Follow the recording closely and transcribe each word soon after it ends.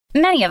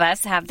Many of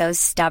us have those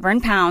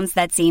stubborn pounds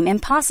that seem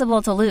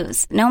impossible to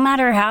lose, no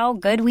matter how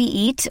good we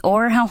eat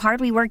or how hard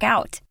we work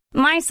out.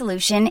 My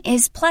solution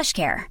is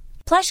PlushCare.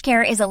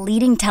 PlushCare is a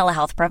leading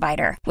telehealth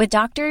provider with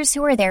doctors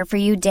who are there for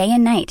you day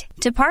and night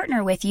to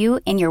partner with you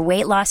in your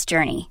weight loss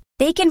journey.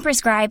 They can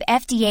prescribe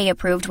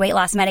FDA-approved weight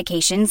loss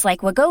medications like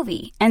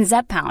Wegovy and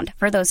Zepbound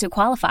for those who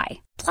qualify.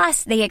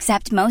 Plus, they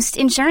accept most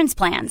insurance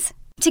plans.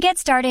 To get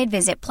started,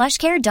 visit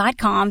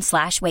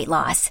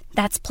plushcare.com/weightloss.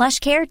 That's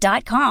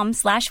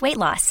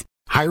plushcare.com/weightloss.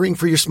 Hiring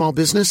for your small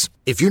business?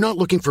 If you're not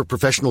looking for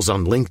professionals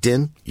on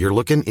LinkedIn, you're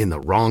looking in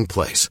the wrong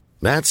place.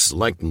 That's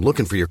like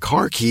looking for your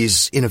car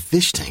keys in a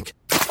fish tank.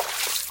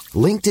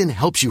 LinkedIn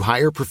helps you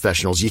hire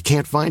professionals you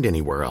can't find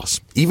anywhere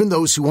else, even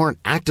those who aren't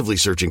actively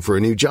searching for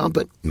a new job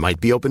but might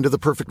be open to the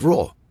perfect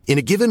role. In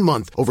a given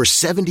month, over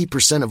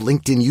 70% of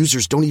LinkedIn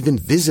users don't even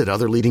visit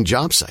other leading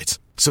job sites.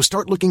 So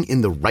start looking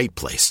in the right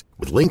place.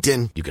 With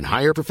LinkedIn, you can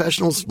hire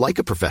professionals like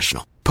a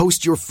professional.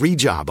 Post your free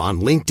job on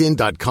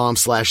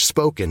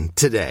linkedin.com/spoken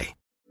today.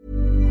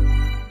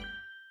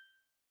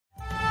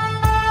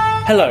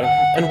 Hello,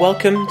 and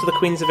welcome to the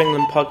Queens of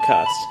England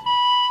podcast.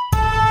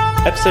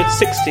 Episode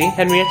 60,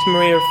 Henrietta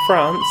Maria of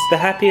France, the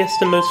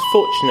happiest and most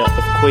fortunate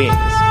of queens.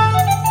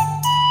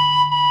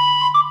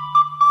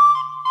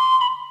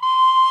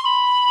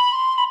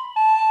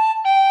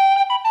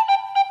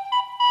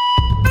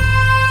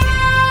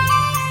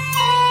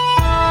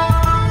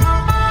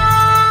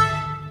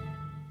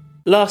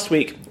 Last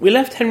week, we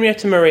left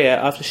Henrietta Maria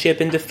after she had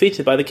been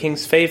defeated by the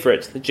king's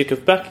favourite, the Duke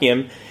of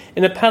Buckingham,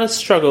 in a palace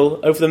struggle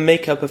over the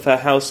makeup of her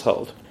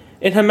household.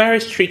 In her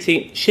marriage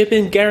treaty, she had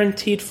been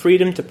guaranteed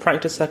freedom to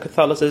practice her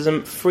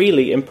Catholicism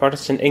freely in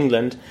Protestant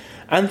England,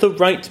 and the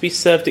right to be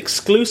served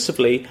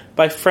exclusively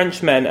by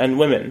French men and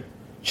women.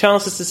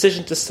 Charles's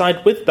decision to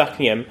side with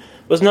Buckingham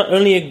was not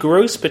only a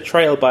gross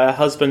betrayal by her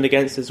husband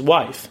against his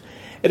wife,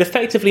 it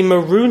effectively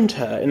marooned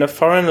her in a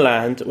foreign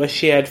land where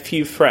she had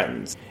few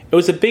friends. It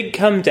was a big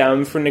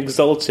come-down for an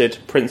exalted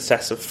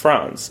Princess of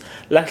France,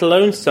 let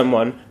alone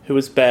someone who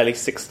was barely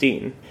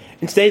 16.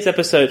 In today's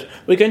episode,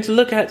 we're going to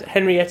look at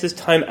Henrietta's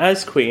time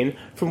as Queen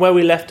from where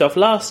we left off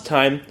last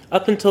time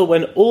up until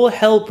when all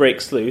hell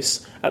breaks loose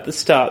at the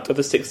start of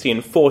the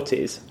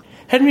 1640s.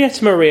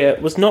 Henrietta Maria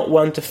was not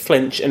one to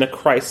flinch in a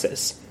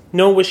crisis,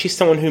 nor was she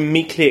someone who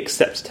meekly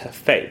accepted her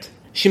fate.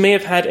 She may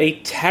have had a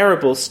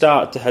terrible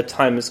start to her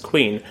time as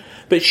Queen,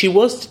 but she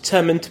was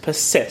determined to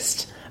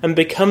persist and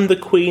become the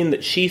Queen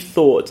that she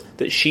thought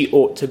that she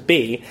ought to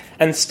be,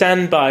 and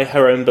stand by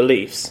her own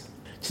beliefs.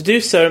 To do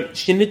so,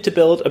 she needed to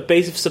build a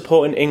base of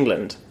support in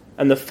England,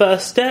 and the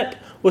first step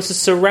was to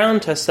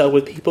surround herself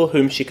with people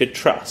whom she could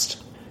trust.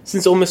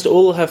 Since almost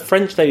all her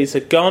French ladies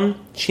had gone,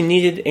 she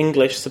needed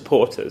English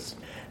supporters.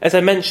 As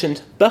I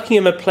mentioned,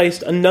 Buckingham had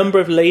placed a number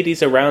of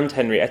ladies around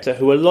Henrietta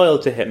who were loyal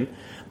to him,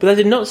 but that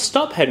did not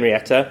stop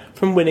Henrietta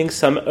from winning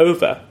some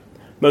over.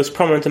 Most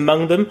prominent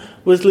among them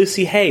was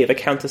Lucy Hay, the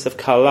Countess of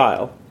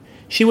Carlisle.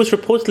 She was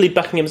reportedly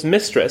Buckingham's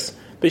mistress,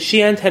 but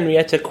she and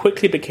Henrietta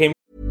quickly became...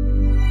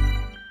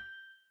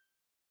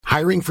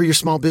 Hiring for your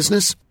small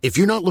business? If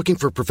you're not looking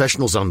for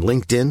professionals on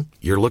LinkedIn,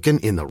 you're looking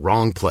in the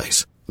wrong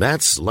place.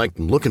 That's like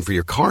looking for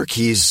your car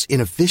keys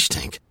in a fish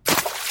tank.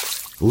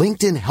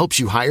 LinkedIn helps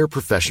you hire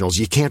professionals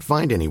you can't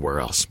find anywhere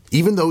else,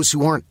 even those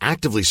who aren't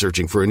actively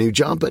searching for a new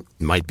job but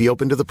might be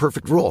open to the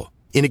perfect role.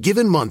 In a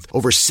given month,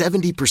 over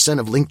 70%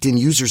 of LinkedIn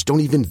users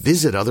don't even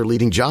visit other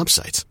leading job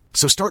sites.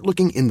 So start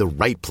looking in the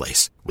right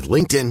place. With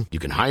LinkedIn, you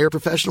can hire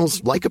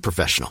professionals like a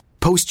professional.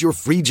 Post your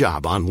free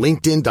job on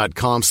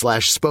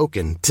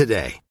linkedin.com/spoken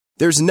today.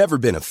 There's never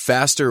been a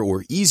faster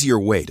or easier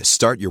way to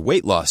start your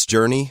weight loss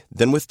journey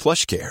than with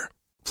PlushCare.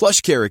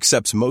 PlushCare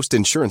accepts most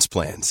insurance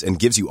plans and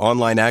gives you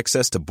online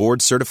access to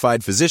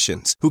board-certified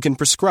physicians who can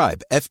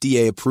prescribe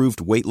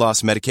FDA-approved weight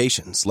loss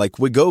medications like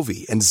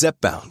Wegovy and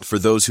Zepbound for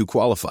those who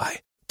qualify.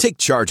 Take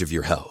charge of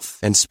your health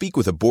and speak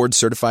with a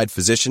board-certified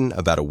physician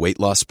about a weight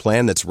loss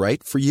plan that's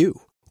right for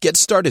you. Get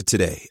started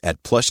today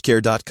at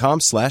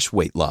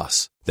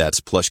plushcare.com/weightloss.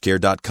 That's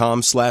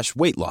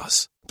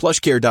plushcare.com/weightloss.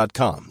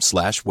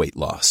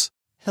 plushcare.com/weightloss.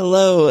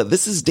 Hello,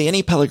 this is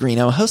Danny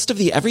Pellegrino, host of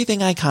the Everything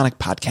Iconic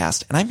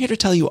podcast, and I'm here to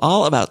tell you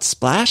all about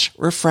Splash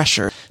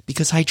Refresher,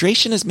 because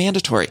hydration is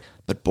mandatory,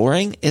 but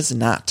boring is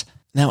not.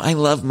 Now, I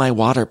love my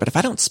water, but if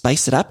I don't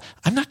spice it up,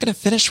 I'm not going to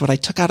finish what I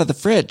took out of the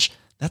fridge.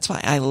 That's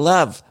why I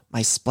love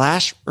my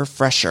Splash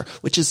Refresher,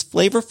 which is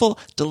flavorful,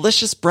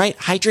 delicious, bright,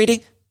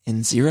 hydrating,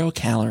 and 0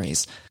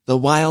 calories. The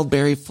wild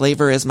berry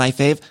flavor is my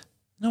fave.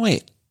 No,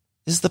 wait.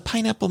 Is the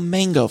pineapple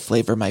mango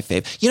flavor my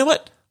fave? You know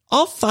what?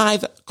 All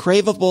 5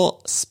 craveable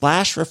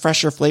Splash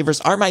Refresher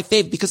flavors are my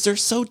fave because they're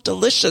so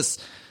delicious.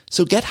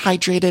 So get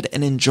hydrated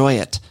and enjoy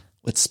it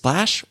with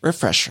Splash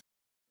Refresher.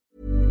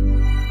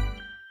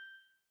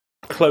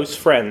 Close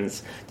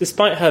friends,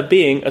 despite her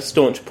being a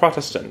staunch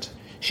Protestant.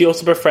 She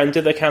also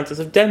befriended the Countess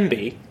of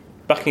Denbigh,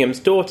 Buckingham's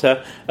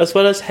daughter, as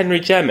well as Henry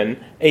Jermyn,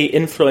 a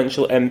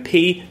influential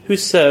MP who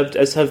served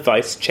as her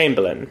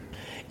vice-chamberlain.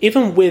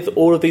 Even with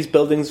all of these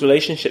buildings'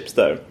 relationships,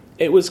 though,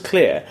 it was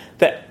clear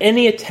that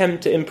any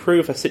attempt to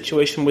improve her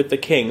situation with the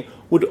king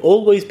would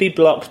always be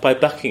blocked by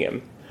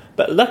Buckingham.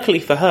 But luckily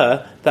for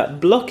her, that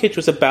blockage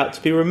was about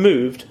to be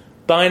removed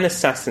by an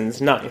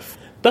assassin's knife.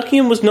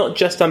 Buckingham was not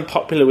just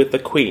unpopular with the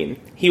Queen,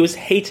 he was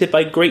hated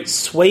by great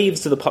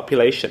swathes of the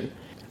population.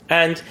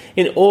 And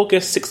in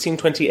August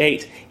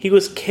 1628, he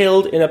was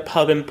killed in a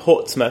pub in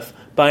Portsmouth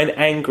by an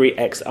angry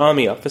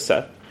ex-army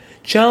officer.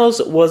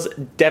 Charles was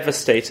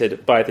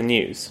devastated by the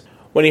news.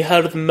 When he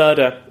heard of the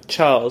murder,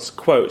 Charles,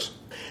 quote,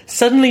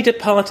 suddenly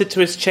departed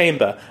to his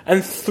chamber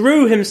and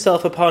threw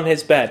himself upon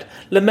his bed,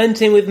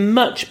 lamenting with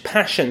much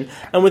passion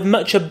and with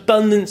much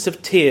abundance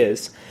of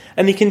tears,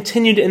 and he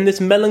continued in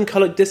this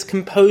melancholic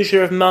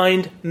discomposure of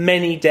mind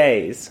many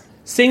days.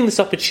 Seeing this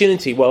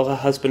opportunity while her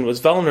husband was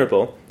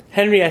vulnerable,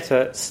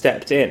 Henrietta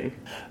stepped in.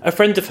 A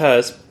friend of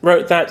hers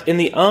wrote that in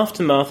the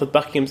aftermath of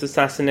Buckingham's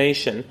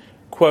assassination,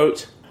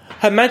 quote,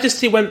 Her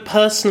Majesty went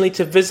personally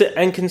to visit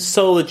and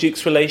console the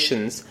Duke's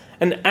relations,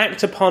 an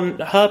act upon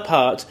her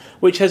part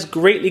which has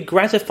greatly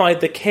gratified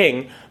the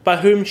King, by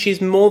whom she's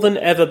more than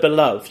ever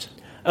beloved.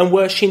 And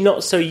were she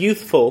not so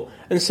youthful,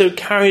 and so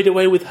carried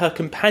away with her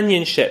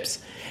companionships,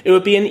 it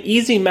would be an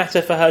easy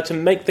matter for her to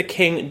make the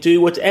King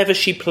do whatever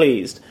she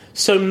pleased,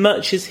 so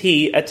much is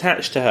he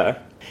attached to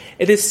her.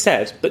 It is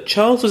said that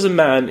Charles was a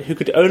man who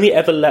could only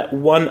ever let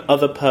one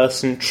other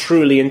person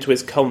truly into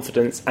his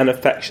confidence and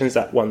affections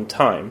at one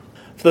time.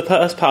 For the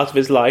first part of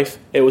his life,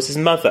 it was his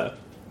mother,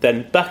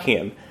 then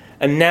Buckingham,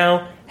 and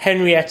now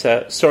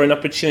Henrietta saw an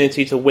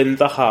opportunity to win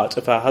the heart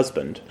of her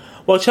husband.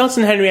 While Charles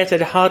and Henrietta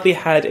had hardly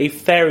had a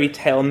fairy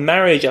tale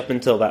marriage up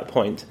until that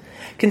point,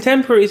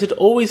 contemporaries had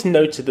always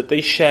noted that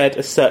they shared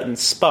a certain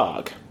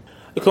spark.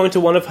 According to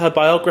one of her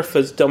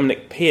biographers,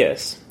 Dominic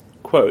Pierce,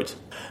 quote,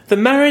 the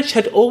marriage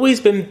had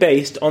always been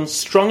based on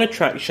strong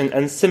attraction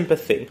and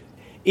sympathy,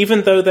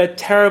 even though their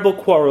terrible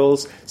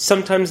quarrels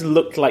sometimes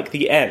looked like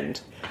the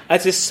end.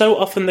 As is so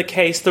often the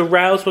case, the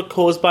rows were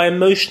caused by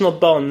emotional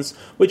bonds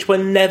which were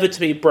never to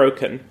be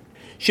broken.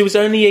 She was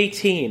only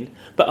 18,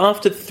 but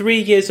after 3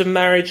 years of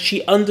marriage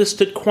she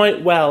understood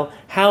quite well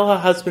how her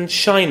husband's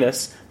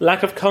shyness,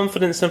 lack of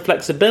confidence and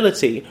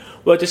flexibility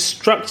were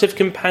destructive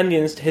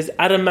companions to his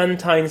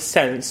adamantine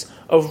sense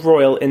of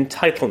royal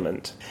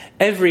entitlement.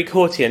 Every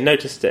courtier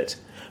noticed it.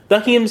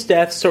 Buckingham's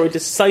death saw a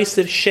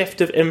decisive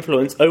shift of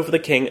influence over the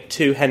king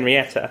to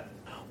Henrietta.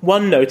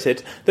 One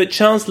noted that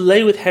Charles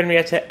lay with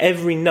Henrietta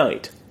every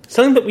night,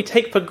 something that we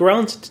take for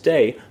granted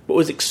today, but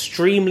was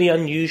extremely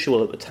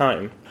unusual at the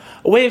time.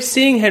 A way of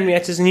seeing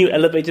Henrietta's new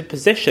elevated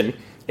position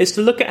is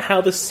to look at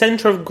how the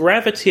centre of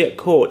gravity at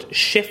court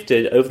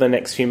shifted over the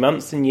next few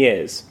months and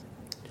years.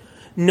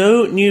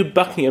 No new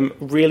Buckingham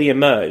really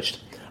emerged,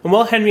 and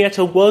while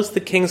Henrietta was the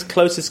king's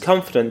closest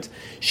confidant,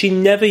 she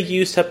never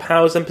used her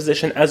powers and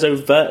position as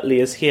overtly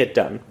as he had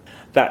done.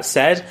 That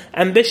said,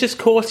 ambitious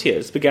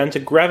courtiers began to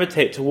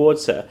gravitate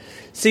towards her,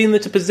 seeing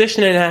that a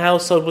position in her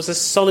household was a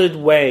solid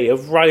way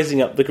of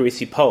rising up the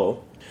greasy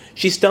pole.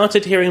 She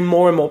started hearing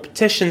more and more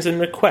petitions and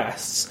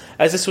requests,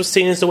 as this was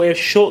seen as a way of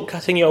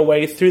shortcutting your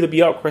way through the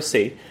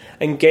bureaucracy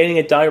and gaining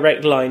a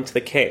direct line to the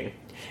king.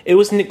 It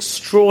was an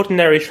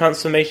extraordinary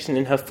transformation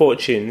in her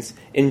fortunes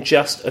in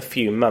just a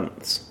few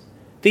months.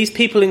 These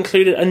people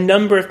included a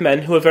number of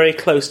men who were very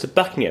close to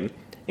Buckingham,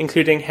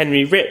 including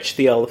Henry Rich,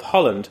 the Earl of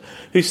Holland,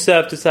 who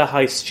served as her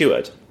High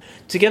Steward.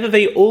 Together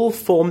they all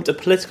formed a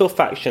political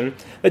faction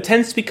that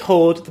tends to be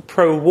called the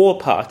pro-war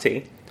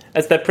party,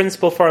 as their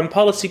principal foreign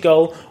policy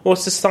goal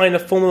was to sign a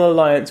formal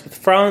alliance with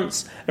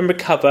France and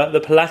recover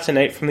the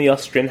Palatinate from the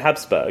Austrian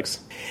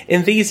Habsburgs.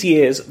 In these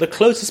years, the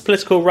closest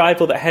political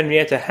rival that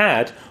Henrietta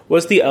had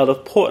was the Earl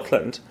of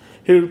Portland,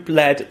 who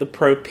led the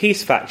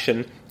pro-peace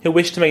faction, who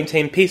wished to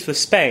maintain peace with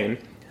Spain,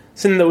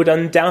 something that would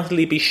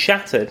undoubtedly be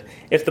shattered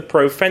if the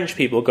pro-French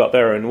people got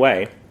their own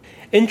way.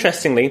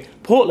 Interestingly,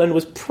 Portland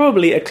was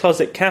probably a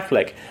closet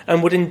Catholic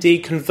and would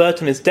indeed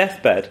convert on his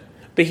deathbed,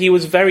 but he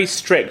was very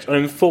strict on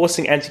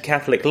enforcing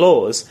anti-Catholic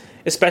laws,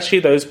 especially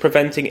those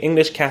preventing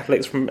English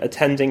Catholics from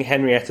attending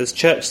Henrietta's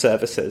church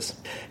services.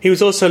 He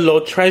was also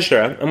Lord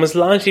Treasurer and was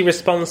largely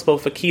responsible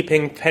for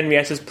keeping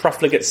Henrietta's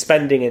profligate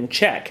spending in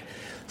check,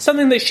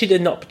 something that she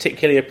did not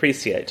particularly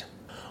appreciate.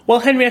 While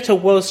Henrietta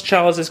was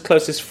Charles's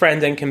closest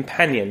friend and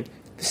companion,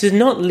 this did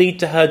not lead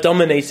to her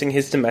dominating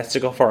his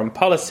domestic or foreign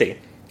policy.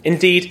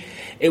 Indeed,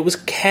 it was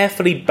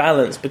carefully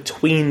balanced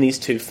between these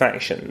two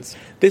factions.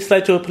 This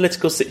led to a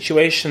political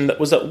situation that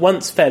was at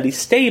once fairly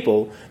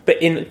stable,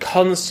 but in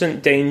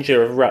constant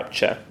danger of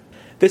rupture.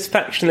 This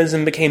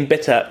factionalism became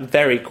bitter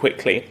very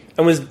quickly,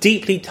 and was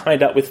deeply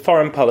tied up with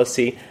foreign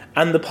policy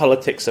and the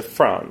politics of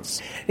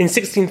France. In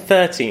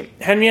 1630,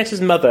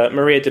 Henrietta's mother,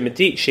 Maria de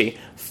Medici,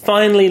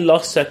 finally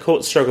lost her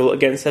court struggle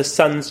against her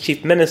son's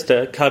chief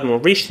minister, Cardinal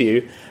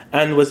Richelieu,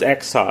 and was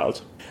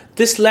exiled.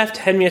 This left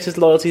Henrietta's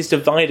loyalties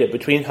divided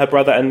between her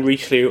brother and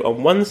Richelieu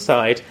on one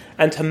side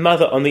and her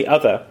mother on the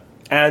other,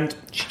 and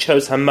she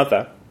chose her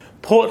mother.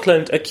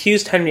 Portland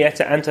accused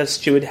Henrietta and her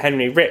steward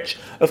Henry Rich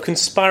of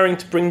conspiring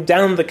to bring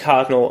down the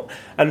Cardinal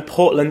and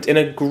Portland in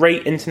a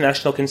great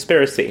international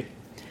conspiracy,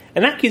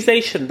 an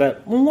accusation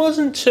that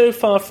wasn't so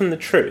far from the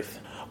truth.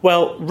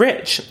 Well,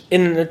 Rich,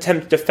 in an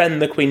attempt to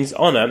defend the Queen's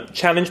honour,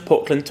 challenged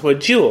Portland to a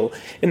duel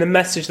in a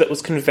message that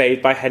was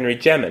conveyed by Henry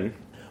Gemmen.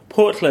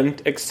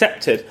 Portland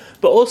accepted,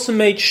 but also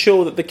made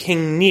sure that the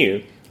King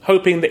knew,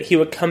 hoping that he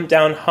would come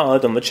down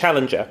hard on the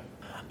challenger.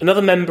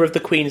 Another member of the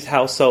Queen's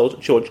household,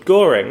 George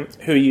Goring,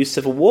 who you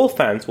Civil War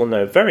fans will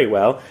know very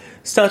well,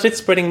 started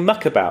spreading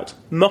muck about,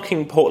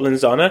 mocking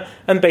Portland's honour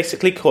and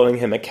basically calling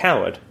him a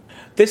coward.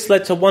 This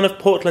led to one of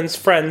Portland's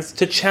friends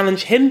to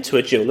challenge him to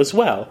a duel as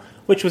well,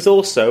 which was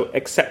also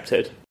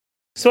accepted.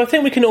 So I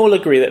think we can all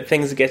agree that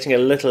things are getting a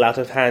little out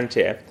of hand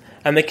here,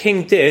 and the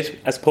King did,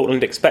 as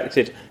Portland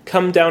expected,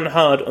 come down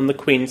hard on the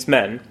Queen's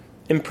men,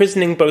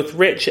 imprisoning both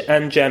Rich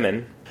and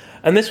Gemmen.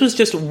 And this was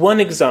just one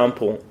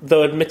example,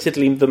 though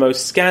admittedly the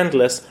most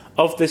scandalous,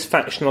 of this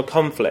factional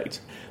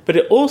conflict. But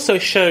it also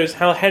shows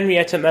how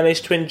Henrietta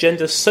managed to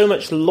engender so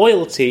much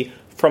loyalty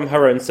from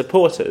her own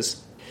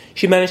supporters.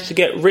 She managed to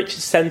get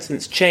Rich's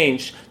sentence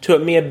changed to a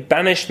mere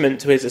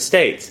banishment to his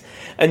estates,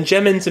 and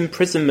Gemmen's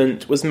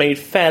imprisonment was made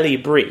fairly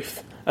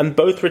brief, and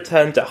both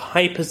returned to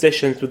high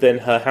positions within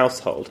her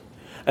household.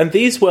 And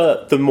these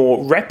were the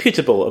more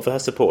reputable of her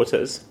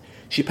supporters.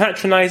 She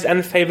patronised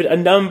and favoured a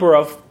number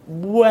of,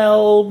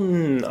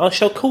 I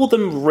shall call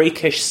them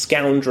rakish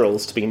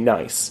scoundrels to be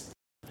nice.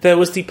 There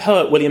was the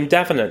poet William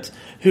Davenant,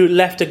 who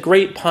left a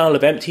great pile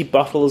of empty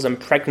bottles and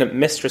pregnant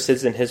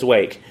mistresses in his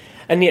wake,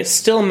 and yet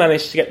still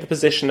managed to get the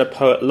position of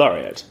poet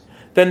laureate.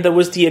 Then there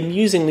was the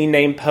amusingly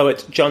named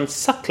poet John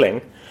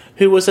Suckling,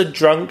 who was a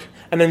drunk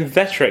and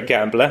inveterate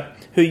gambler,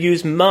 who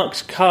used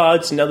marked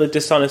cards and other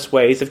dishonest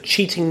ways of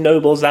cheating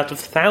nobles out of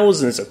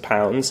thousands of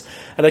pounds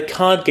at a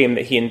card game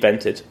that he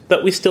invented,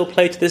 that we still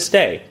play to this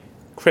day,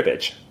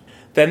 cribbage.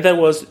 Then there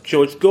was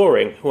George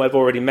Goring, who I've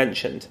already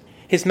mentioned.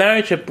 His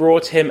marriage had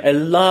brought him a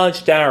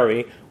large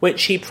dowry,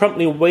 which he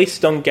promptly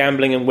wasted on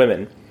gambling and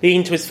women,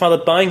 leading to his father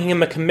buying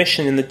him a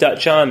commission in the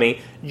Dutch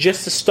army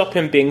just to stop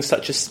him being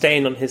such a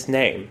stain on his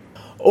name.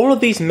 All of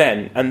these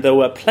men, and there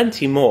were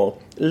plenty more,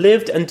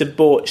 lived and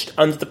debauched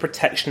under the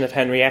protection of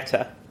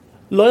Henrietta.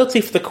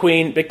 Loyalty for the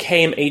Queen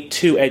became a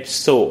two-edged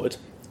sword,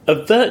 a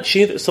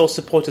virtue that saw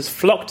supporters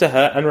flock to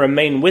her and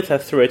remain with her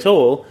through it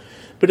all,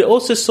 but it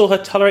also saw her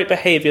tolerate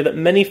behaviour that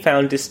many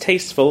found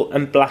distasteful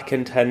and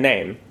blackened her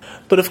name.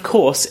 But of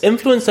course,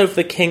 influence over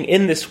the King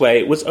in this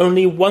way was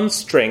only one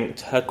string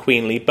to her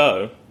queenly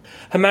bow.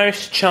 Her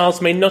marriage to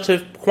Charles may not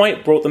have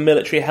quite brought the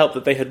military help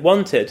that they had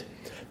wanted,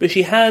 but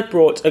she had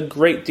brought a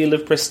great deal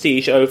of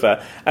prestige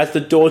over as the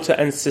daughter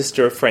and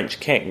sister of French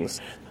kings.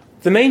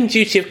 The main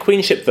duty of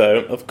queenship, though,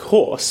 of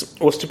course,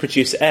 was to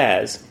produce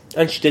heirs,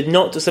 and she did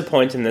not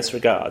disappoint in this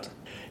regard.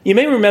 You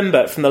may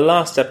remember from the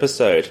last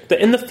episode that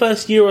in the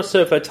first year or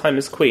so of her time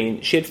as queen,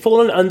 she had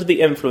fallen under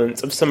the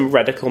influence of some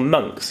radical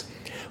monks,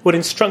 who had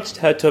instructed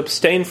her to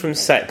abstain from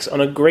sex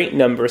on a great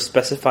number of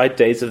specified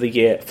days of the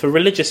year for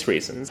religious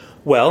reasons.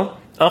 Well,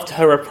 after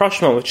her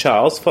rapprochement with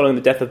Charles following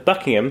the death of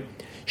Buckingham,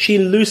 she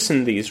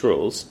loosened these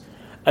rules,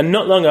 and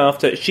not long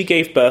after she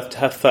gave birth to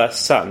her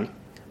first son.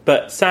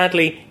 But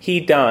sadly, he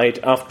died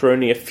after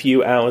only a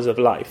few hours of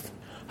life.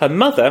 Her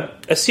mother,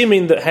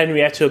 assuming that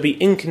Henrietta would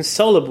be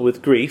inconsolable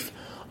with grief,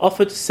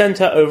 offered to send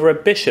her over a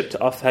bishop to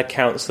offer her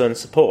counsel and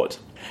support.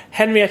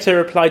 Henrietta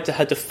replied to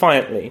her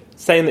defiantly,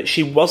 saying that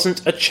she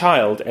wasn't a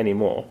child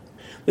anymore.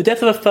 The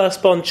death of a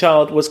firstborn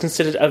child was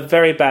considered a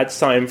very bad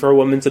sign for a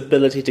woman's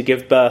ability to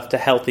give birth to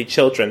healthy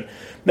children,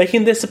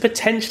 making this a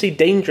potentially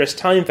dangerous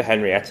time for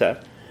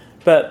Henrietta.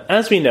 But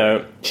as we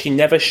know, she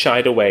never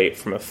shied away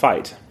from a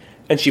fight.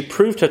 And she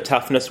proved her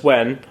toughness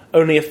when,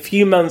 only a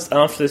few months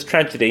after this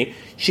tragedy,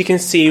 she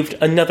conceived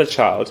another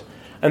child,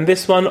 and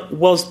this one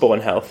was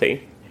born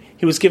healthy.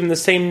 He was given the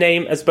same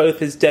name as both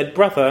his dead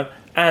brother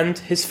and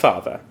his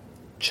father,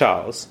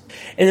 Charles.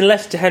 In a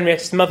letter to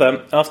Henrietta's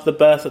mother after the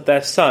birth of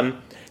their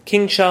son,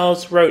 King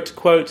Charles wrote,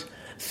 quote,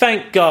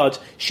 "Thank God,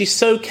 she's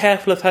so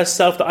careful of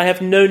herself that I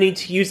have no need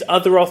to use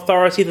other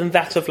authority than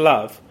that of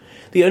love.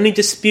 The only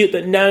dispute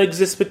that now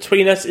exists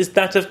between us is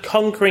that of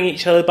conquering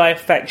each other by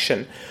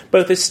affection,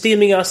 both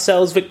esteeming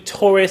ourselves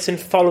victorious in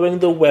following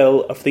the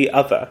will of the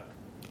other."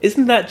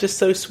 Isn't that just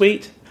so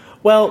sweet?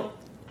 Well,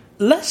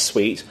 less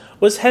sweet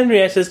was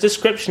Henrietta's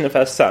description of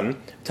her son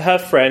to her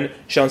friend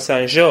Jean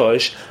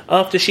Saint-Georges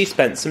after she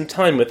spent some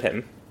time with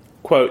him.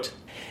 Quote,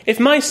 "If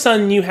my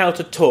son knew how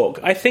to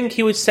talk, I think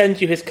he would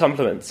send you his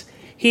compliments.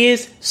 He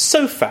is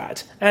so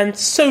fat and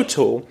so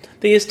tall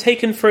that he is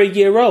taken for a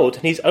year old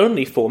and he's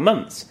only 4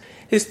 months.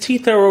 His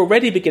teeth are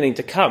already beginning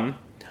to come.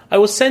 I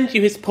will send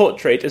you his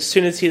portrait as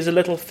soon as he is a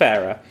little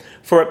fairer,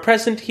 for at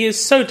present he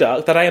is so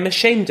dark that I am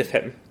ashamed of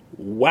him."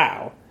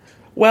 Wow.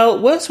 Well,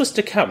 worse was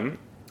to come.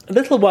 A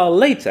little while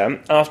later,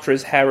 after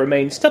his hair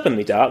remained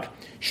stubbornly dark,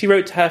 she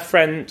wrote to her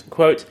friend,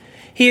 quote,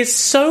 "He is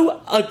so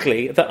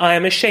ugly that I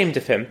am ashamed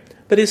of him,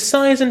 but his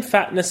size and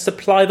fatness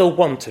supply the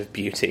want of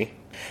beauty."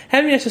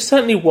 Henrietta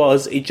certainly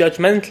was a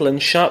judgmental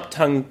and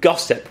sharp-tongued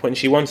gossip when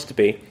she wanted to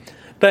be,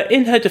 but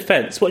in her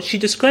defence, what she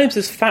describes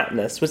as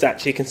fatness was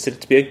actually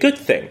considered to be a good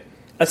thing,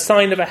 a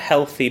sign of a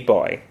healthy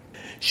boy.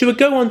 She would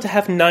go on to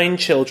have 9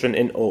 children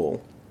in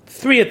all.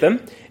 3 of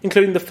them,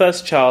 including the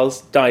first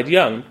Charles, died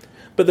young,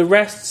 but the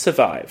rest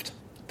survived.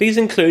 These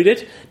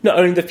included not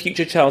only the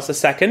future Charles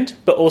II,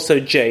 but also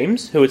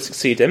James, who would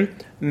succeed him,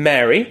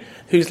 Mary,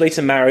 whose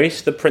later marriage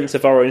to the Prince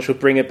of Orange would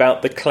bring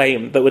about the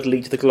claim that would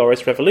lead to the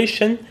Glorious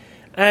Revolution,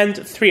 and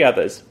 3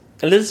 others,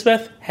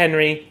 Elizabeth,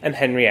 Henry, and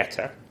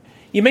Henrietta.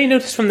 You may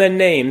notice from their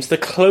names the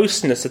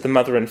closeness of the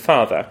mother and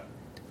father.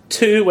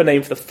 2 were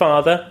named for the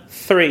father,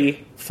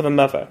 3 for the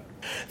mother.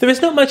 There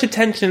is not much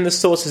attention in the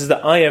sources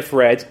that I have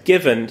read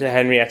given to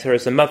Henrietta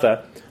as a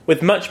mother,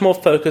 with much more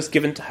focus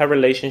given to her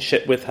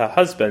relationship with her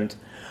husband,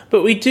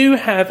 but we do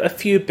have a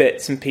few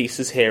bits and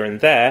pieces here and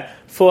there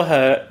for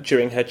her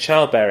during her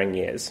childbearing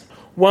years.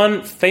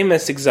 One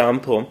famous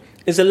example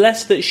is a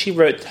letter that she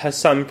wrote to her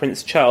son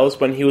Prince Charles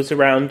when he was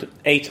around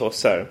 8 or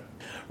so.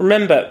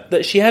 Remember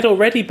that she had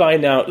already by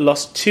now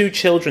lost 2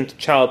 children to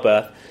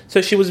childbirth, so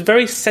she was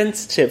very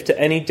sensitive to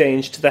any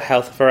danger to the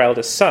health of her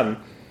eldest son,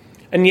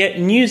 and yet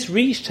news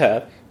reached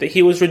her that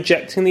he was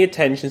rejecting the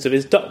attentions of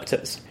his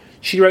doctors.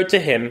 She wrote to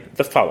him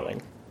the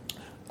following,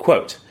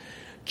 quote,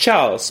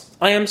 "Charles,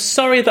 I am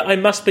sorry that I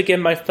must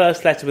begin my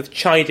first letter with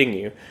chiding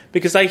you,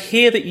 because I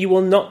hear that you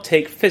will not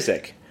take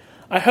physic.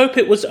 I hope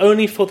it was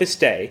only for this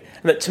day,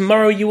 and that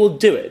tomorrow you will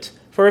do it,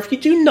 for if you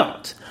do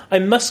not, I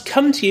must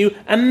come to you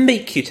and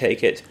make you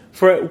take it,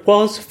 for it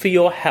was for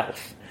your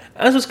health."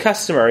 As was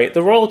customary,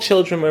 the royal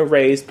children were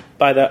raised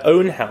by their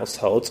own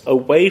households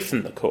away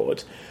from the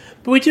court,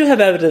 but we do have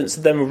evidence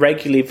of them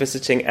regularly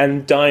visiting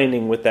and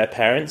dining with their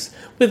parents,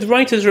 with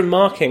writers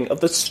remarking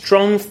of the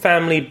strong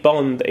family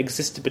bond that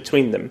existed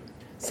between them,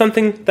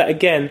 something that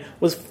again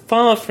was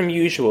far from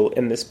usual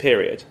in this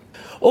period.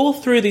 All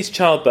through these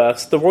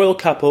childbirths, the royal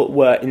couple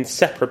were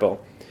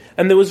inseparable,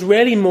 and there was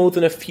rarely more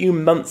than a few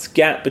months'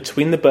 gap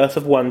between the birth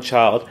of one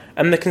child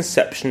and the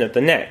conception of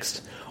the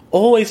next,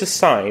 always a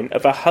sign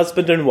of a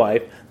husband and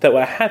wife that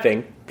were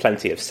having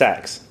plenty of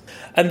sex.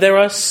 And there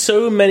are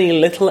so many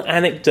little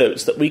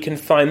anecdotes that we can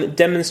find that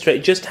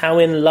demonstrate just how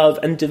in love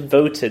and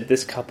devoted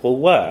this couple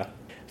were.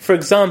 For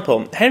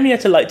example,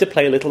 Henrietta liked to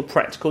play little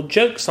practical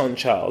jokes on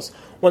Charles,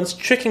 once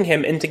tricking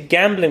him into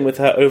gambling with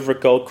her over a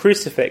gold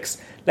crucifix,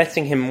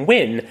 letting him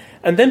win,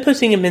 and then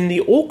putting him in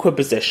the awkward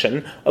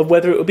position of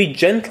whether it would be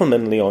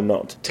gentlemanly or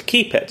not to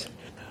keep it.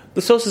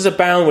 The sources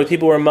abound with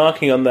people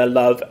remarking on their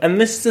love,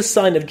 and this is a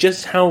sign of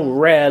just how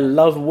rare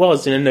love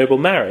was in a noble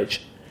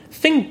marriage.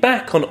 Think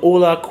back on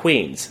all our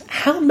queens.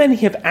 How many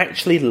have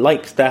actually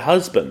liked their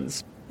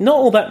husbands? Not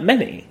all that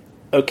many.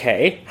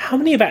 Okay, how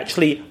many have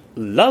actually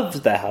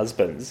loved their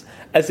husbands,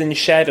 as in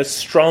shared a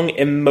strong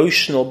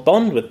emotional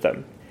bond with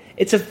them?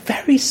 It's a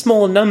very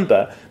small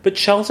number, but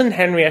Charles and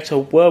Henrietta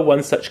were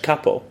one such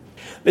couple.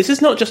 This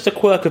is not just a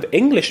quirk of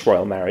English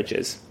royal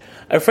marriages.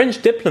 A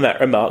French diplomat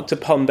remarked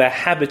upon their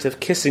habit of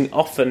kissing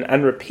often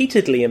and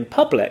repeatedly in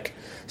public,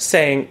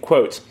 saying,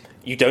 quote,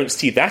 "You don't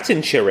see that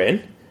in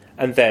Turin,"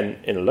 and then,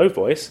 in a low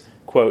voice,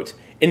 quote,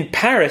 "In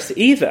Paris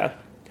either,"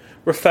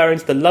 referring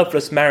to the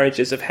loveless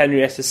marriages of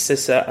Henrietta's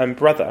sister and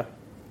brother.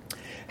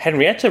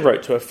 Henrietta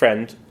wrote to a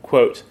friend,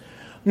 quote,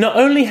 "Not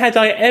only had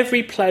I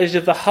every pleasure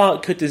the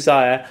heart could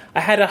desire, I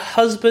had a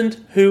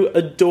husband who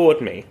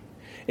adored me."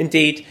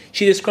 Indeed,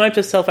 she described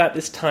herself at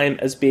this time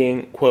as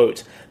being,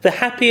 quote, "the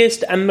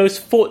happiest and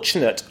most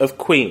fortunate of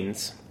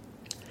queens."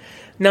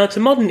 Now, to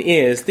modern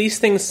ears, these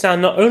things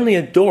sound not only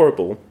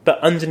adorable, but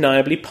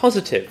undeniably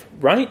positive,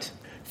 right?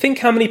 Think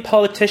how many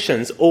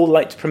politicians all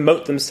like to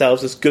promote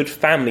themselves as good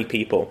family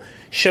people,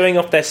 showing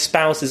off their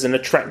spouses and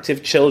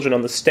attractive children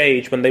on the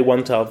stage when they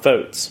want our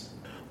votes.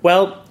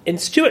 Well, in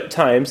Stuart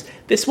times,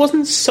 this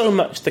wasn't so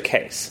much the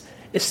case,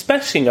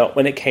 especially not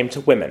when it came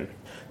to women.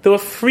 There were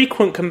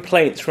frequent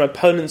complaints from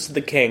opponents of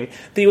the king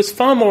that he was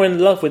far more in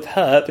love with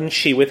her than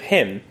she with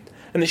him,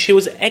 and that she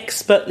was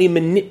expertly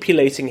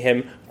manipulating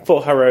him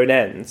for her own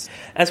ends.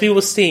 As we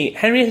will see,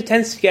 Henrietta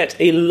tends to get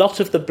a lot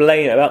of the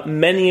blame about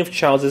many of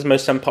Charles's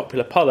most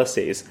unpopular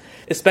policies,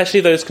 especially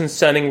those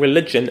concerning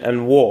religion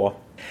and war.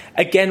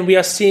 Again, we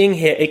are seeing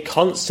here a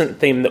constant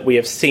theme that we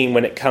have seen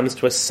when it comes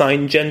to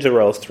assigned gender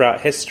roles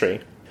throughout history,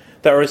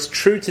 that are as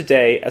true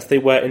today as they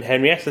were in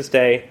Henrietta's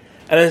day,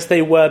 and as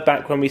they were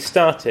back when we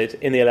started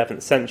in the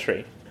 11th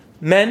century.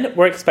 Men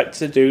were expected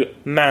to do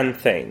man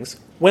things,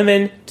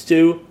 women to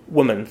do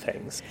woman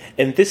things.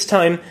 In this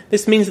time,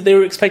 this means that they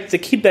were expected to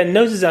keep their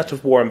noses out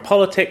of war and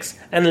politics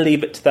and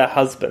leave it to their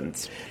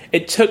husbands.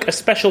 It took a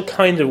special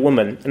kind of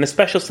woman and a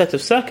special set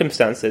of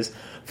circumstances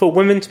for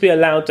women to be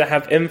allowed to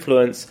have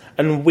influence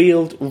and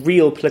wield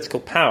real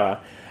political power,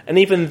 and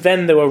even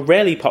then they were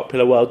rarely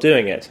popular while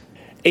doing it.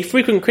 A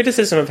frequent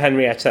criticism of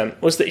Henrietta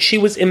was that she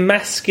was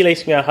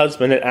emasculating her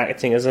husband and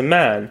acting as a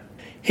man.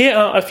 Here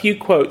are a few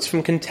quotes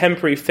from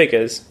contemporary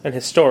figures and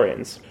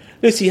historians.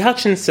 Lucy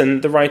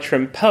Hutchinson, the writer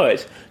and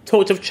poet,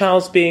 talked of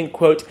Charles being,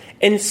 quote,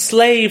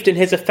 enslaved in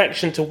his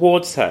affection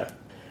towards her.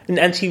 An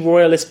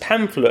anti-royalist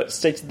pamphlet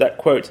stated that,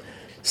 quote,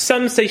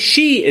 some say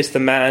she is the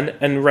man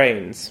and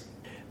reigns.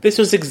 This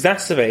was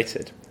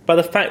exacerbated by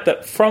the fact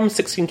that from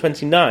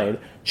 1629,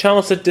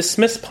 Charles had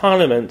dismissed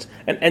Parliament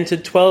and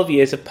entered 12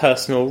 years of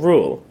personal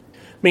rule.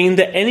 meaning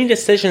that any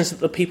decisions that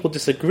the people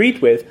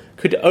disagreed with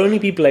could only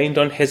be blamed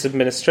on his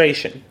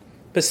administration.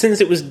 But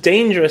since it was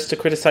dangerous to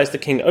criticise the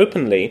king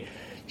openly,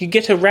 you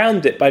get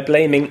around it by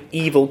blaming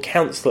evil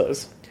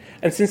councillors.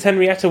 And since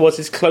Henrietta was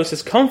his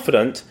closest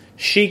confidant,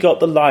 she got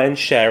the lion's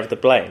share of the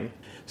blame.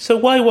 So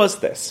why was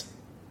this?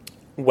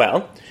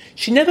 Well,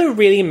 she never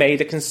really made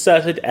a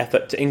concerted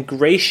effort to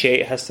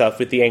ingratiate herself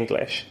with the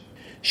English.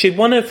 She had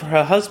won over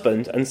her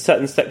husband and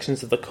certain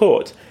sections of the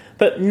court,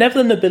 but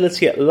never the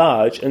nobility at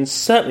large, and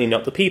certainly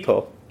not the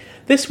people.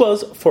 This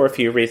was for a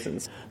few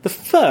reasons. The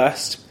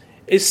first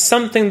is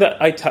something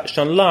that I touched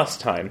on last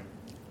time: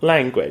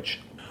 language.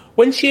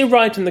 When she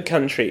arrived in the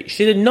country,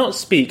 she did not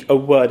speak a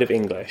word of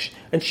English,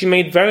 and she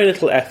made very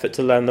little effort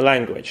to learn the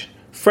language.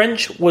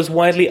 French was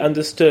widely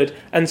understood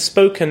and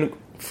spoken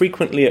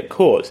frequently at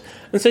court,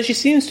 and so she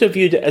seems to have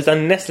viewed it as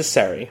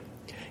unnecessary.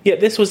 Yet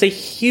this was a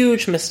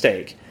huge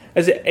mistake,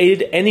 as it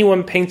aided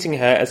anyone painting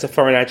her as a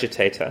foreign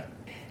agitator.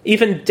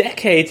 Even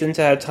decades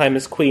into her time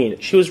as queen,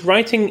 she was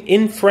writing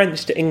in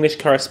French to English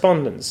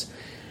correspondents,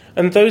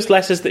 and those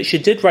letters that she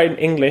did write in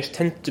English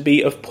tended to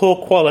be of poor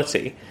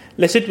quality,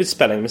 littered with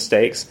spelling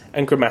mistakes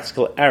and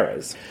grammatical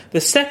errors.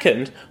 The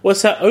second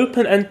was her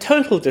open and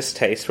total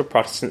distaste for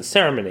Protestant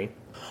ceremony.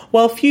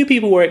 While few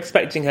people were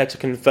expecting her to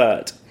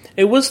convert,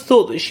 it was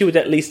thought that she would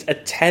at least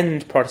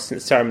attend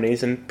Protestant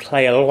ceremonies and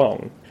play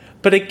along.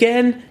 But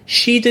again,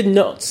 she did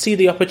not see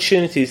the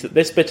opportunities that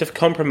this bit of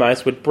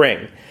compromise would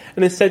bring,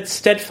 and instead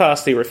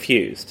steadfastly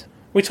refused.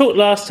 We talked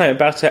last time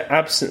about her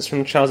absence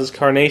from Charles's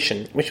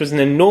coronation, which was an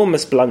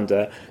enormous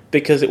blunder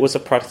because it was a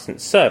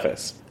Protestant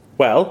service.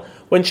 Well,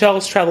 when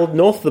Charles travelled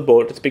north of the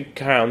border to be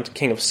crowned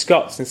King of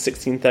Scots in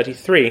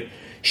 1633,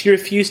 she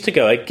refused to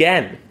go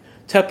again.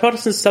 To her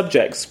Protestant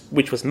subjects,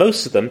 which was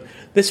most of them,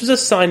 this was a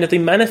sign of the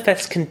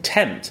manifest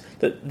contempt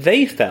that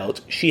they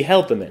felt she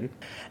held them in.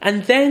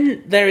 And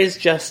then there is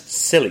just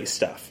silly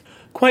stuff.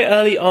 Quite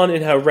early on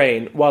in her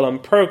reign, while on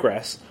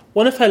progress,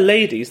 one of her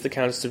ladies, the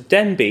Countess of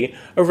Denbigh,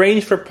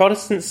 arranged for a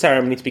Protestant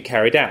ceremony to be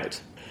carried out.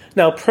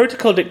 Now,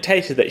 protocol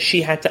dictated that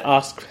she had to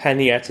ask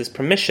Henrietta's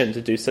permission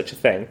to do such a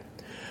thing,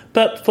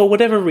 but for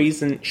whatever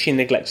reason, she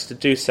neglected to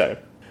do so.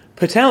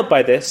 Put out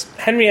by this,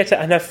 Henrietta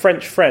and her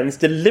French friends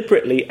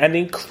deliberately and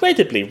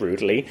incredibly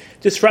rudely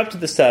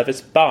disrupted the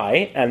service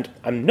by, and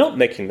I'm not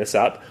making this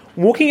up,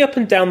 walking up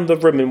and down the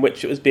room in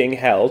which it was being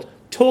held,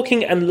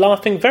 talking and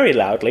laughing very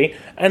loudly,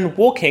 and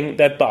walking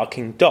their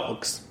barking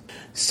dogs.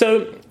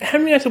 So,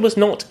 Henrietta was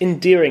not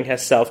endearing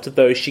herself to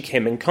those she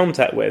came in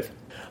contact with.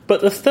 But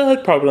the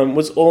third problem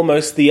was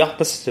almost the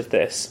opposite of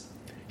this.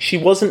 She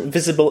wasn't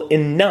visible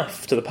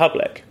enough to the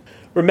public.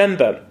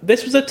 Remember,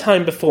 this was a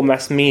time before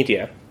mass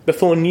media,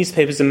 before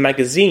newspapers and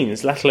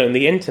magazines, let alone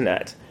the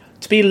internet.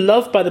 To be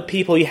loved by the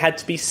people, you had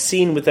to be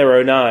seen with their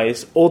own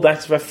eyes, or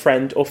that of a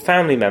friend or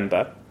family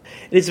member.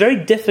 It is very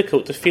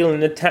difficult to feel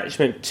an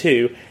attachment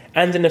to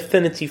and an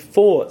affinity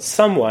for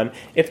someone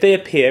if they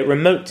appear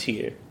remote to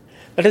you.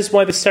 That is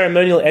why the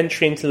ceremonial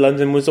entry into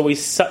London was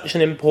always such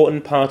an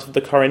important part of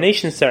the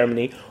coronation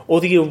ceremony or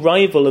the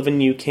arrival of a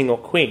new king or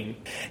queen.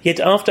 Yet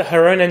after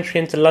her own entry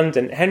into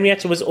London,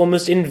 Henrietta was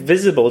almost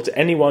invisible to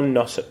anyone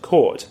not at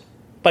court.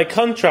 By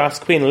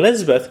contrast, Queen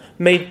Elizabeth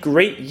made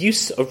great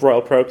use of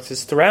royal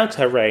progresses throughout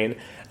her reign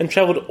and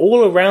travelled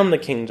all around the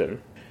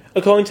kingdom.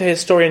 According to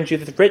historian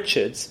Judith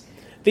Richards,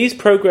 these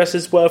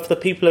progresses were for the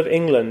people of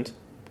England,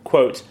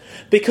 quote,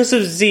 because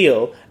of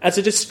zeal, as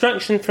a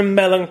distraction from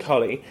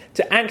melancholy,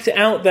 to act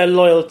out their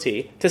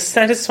loyalty, to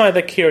satisfy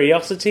their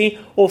curiosity,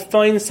 or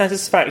find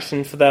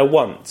satisfaction for their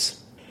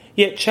wants.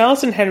 Yet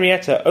Charles and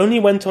Henrietta only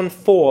went on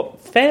 4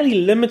 fairly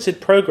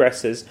limited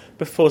progresses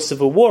before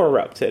civil war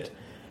erupted,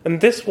 and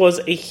this was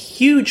a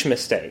huge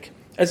mistake,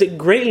 as it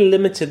greatly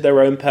limited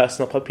their own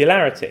personal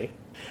popularity.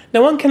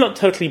 Now, one cannot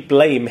totally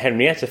blame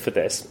Henrietta for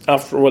this.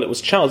 After all, it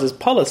was Charles's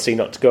policy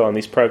not to go on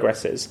these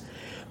progresses.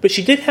 But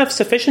she did have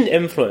sufficient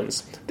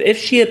influence that if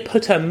she had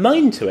put her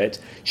mind to it,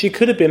 she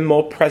could have been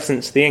more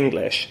present to the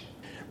English.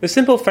 The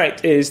simple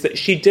fact is that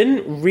she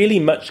didn't really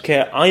much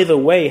care either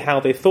way how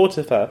they thought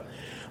of her,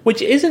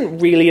 which isn't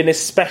really an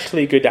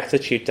especially good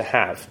attitude to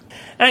have.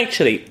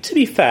 Actually, to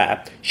be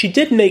fair, she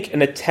did make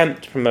an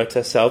attempt to promote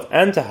herself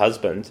and her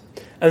husband,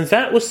 and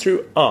that was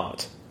through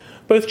art.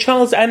 Both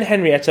Charles and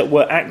Henrietta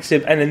were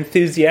active and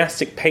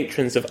enthusiastic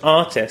patrons of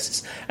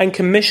artists and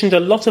commissioned a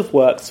lot of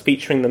works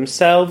featuring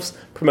themselves,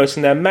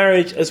 promoting their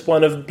marriage as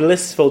one of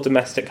blissful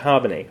domestic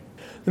harmony.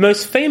 The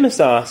most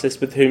famous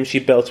artist with whom she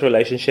built a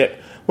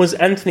relationship was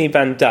Anthony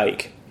van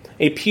Dyck,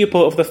 a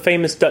pupil of the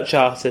famous Dutch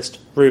artist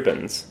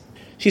Rubens.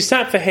 She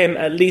sat for him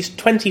at least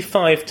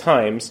 25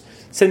 times,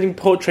 sending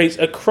portraits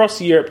across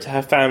Europe to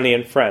her family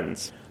and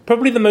friends.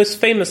 Probably the most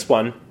famous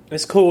one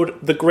is called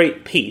The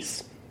Great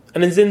Peace,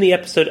 and is in the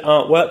episode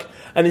artwork,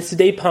 and is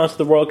today part of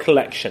the royal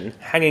collection,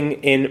 hanging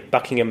in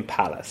Buckingham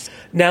Palace.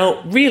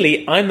 Now,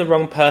 really, I'm the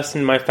wrong person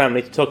in my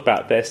family to talk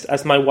about this,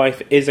 as my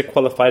wife is a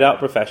qualified art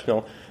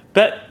professional,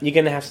 but you're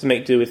going to have to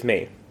make do with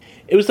me.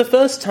 It was the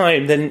first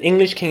time that an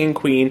English king and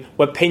queen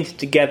were painted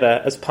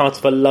together as part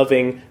of a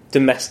loving,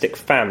 domestic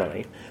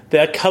family. They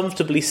are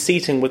comfortably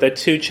seated with their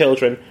 2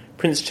 children,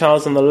 Prince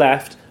Charles on the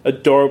left,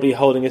 adorably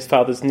holding his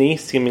father's knee,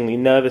 seemingly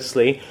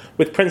nervously,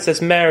 with Princess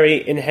Mary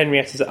in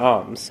Henrietta's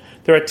arms.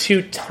 There are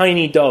two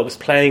tiny dogs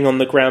playing on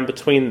the ground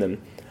between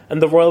them,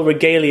 and the royal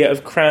regalia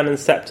of crown and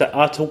sceptre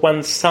are to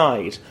one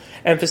side,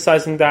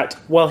 emphasising that,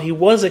 while he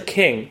was a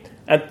king,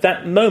 at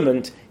that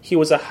moment he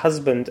was a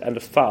husband and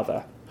a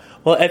father.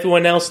 While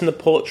everyone else in the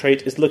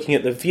portrait is looking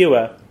at the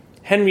viewer,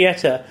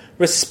 Henrietta,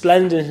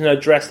 resplendent in her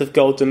dress of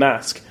gold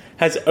damask,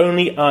 has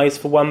only eyes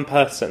for one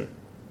person,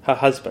 her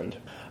husband.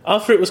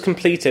 After it was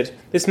completed,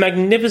 this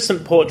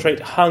magnificent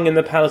portrait hung in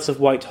the Palace of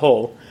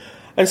Whitehall,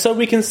 and so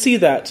we can see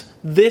that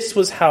this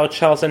was how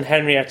Charles and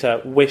Henrietta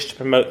wished to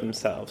promote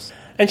themselves.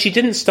 And she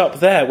didn't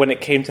stop there when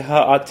it came to her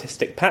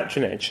artistic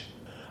patronage.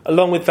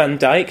 Along with Van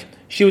Dyck,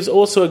 she was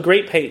also a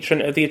great patron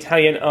of the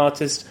Italian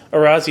artist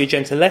Orazio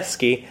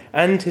Gentileschi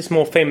and his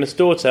more famous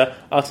daughter,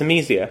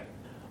 Artemisia.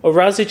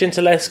 Orazio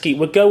Gentileschi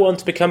would go on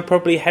to become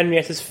probably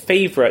Henrietta's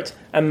favourite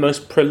and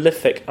most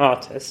prolific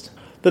artist.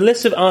 The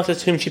list of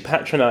artists whom she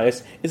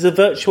patronised is a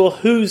virtual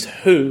who's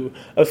who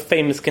of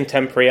famous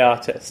contemporary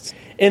artists.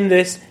 In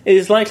this, it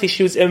is likely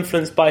she was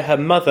influenced by her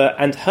mother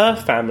and her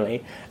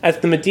family, as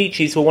the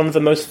Medicis were one of the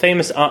most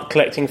famous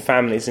art-collecting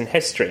families in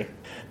history.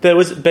 There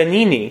was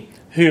Bernini,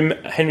 whom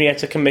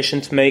Henrietta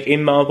commissioned to make a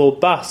marble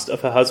bust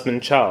of her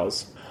husband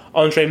Charles.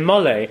 André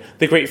Mollet,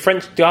 the great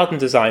French garden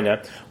designer,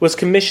 was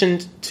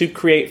commissioned to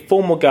create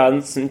formal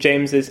gardens at St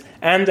James's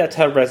and at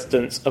her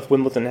residence of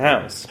Wimbledon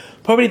House.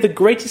 Probably the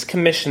greatest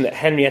commission that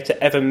Henrietta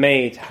ever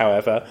made,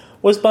 however,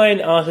 was by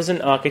an artist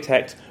and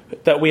architect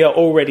that we are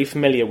already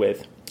familiar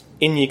with,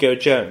 Inigo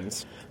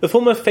Jones. The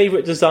former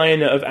favourite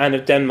designer of Anne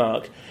of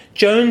Denmark,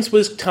 Jones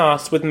was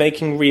tasked with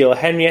making real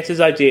Henrietta's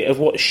idea of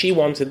what she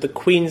wanted the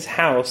Queen's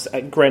house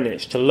at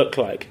Greenwich to look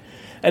like.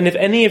 And if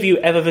any of you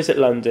ever visit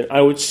London,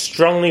 I would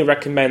strongly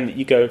recommend that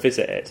you go and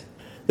visit it.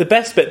 The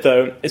best bit,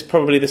 though, is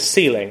probably the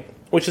ceiling,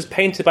 which was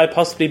painted by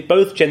possibly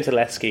both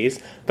Gentileschi's,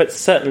 but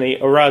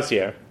certainly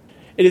Orazio.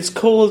 It is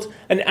called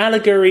An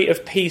Allegory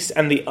of Peace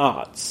and the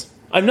Arts.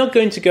 I'm not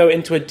going to go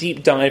into a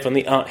deep dive on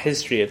the art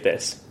history of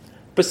this,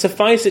 but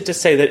suffice it to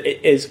say that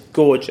it is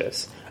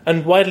gorgeous,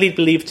 and widely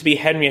believed to be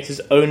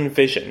Henrietta's own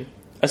vision,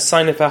 a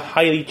sign of her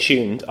highly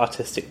tuned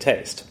artistic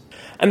taste.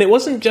 And it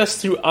wasn't just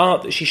through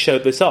art that she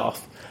showed this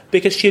off,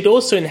 because she had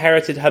also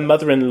inherited her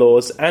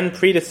mother-in-law's and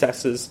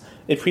predecessors'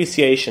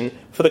 appreciation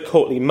for the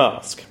courtly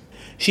mask.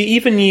 She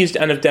even used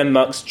Anne of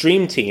Denmark's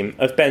dream team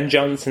of Ben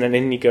Jonson and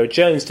Inigo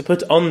Jones to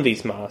put on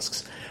these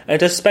masks,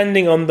 and her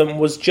spending on them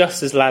was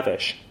just as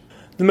lavish.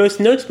 The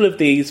most notable of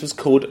these was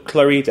called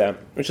Clorida,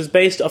 which was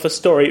based off a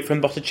story from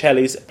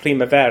Botticelli's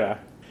Primavera.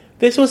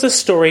 This was a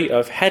story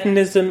of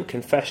hedonism,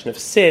 confession of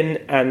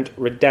sin, and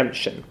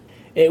redemption.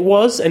 It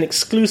was an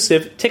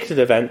exclusive ticketed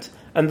event,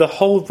 and the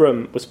whole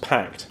room was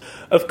packed.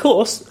 Of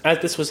course, as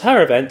this was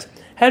her event,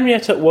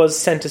 Henrietta was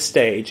centre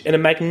stage in a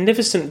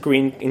magnificent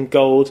green and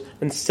gold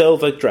and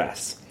silver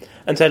dress,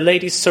 and her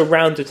ladies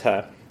surrounded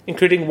her,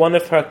 including one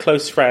of her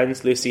close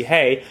friends, Lucy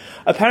Hay,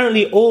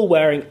 apparently all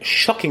wearing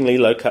shockingly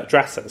low-cut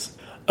dresses.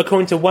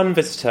 According to one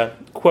visitor,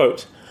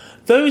 quote,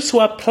 "Those who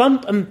are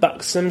plump and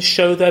buxom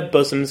show their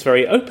bosoms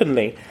very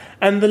openly,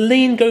 and the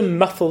lean go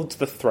muffled to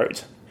the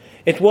throat."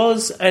 It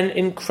was an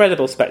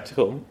incredible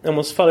spectacle, and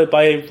was followed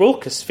by a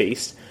raucous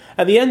feast,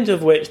 at the end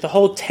of which the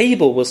whole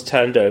table was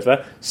turned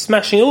over,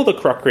 smashing all the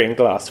crockery and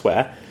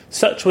glassware.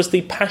 Such was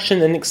the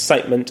passion and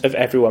excitement of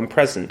everyone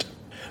present.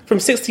 From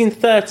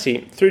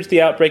 1630 through to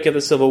the outbreak of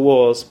the Civil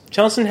Wars,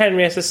 Charles and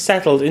Henrietta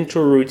settled into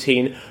a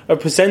routine of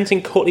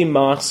presenting courtly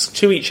masks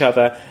to each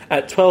other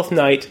at Twelfth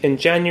Night in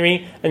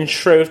January and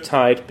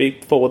Shrovetide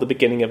before the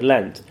beginning of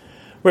Lent,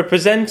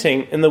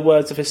 representing, in the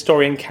words of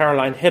historian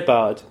Caroline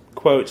Hibbard,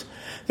 quote,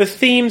 "the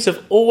themes of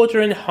order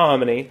and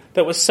harmony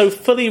that were so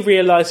fully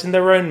realised in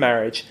their own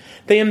marriage.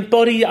 They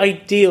embody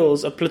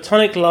ideals of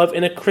platonic love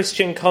in a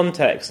Christian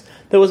context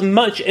that was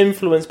much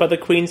influenced by the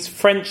Queen's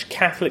French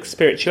Catholic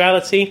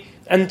spirituality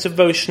and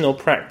devotional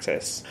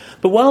practice."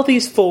 But while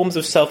these forms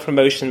of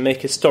self-promotion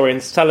make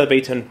historians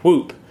salivate and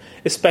whoop,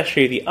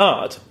 especially the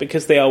art,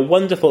 because they are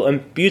wonderful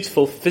and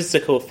beautiful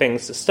physical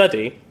things to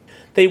study,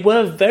 they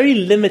were very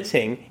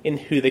limiting in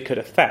who they could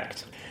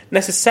affect.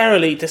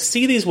 Necessarily, to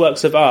see these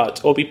works of art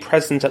or be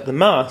present at the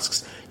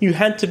masques, you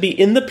had to be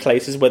in the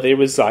places where they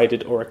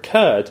resided or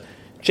occurred,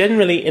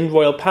 generally in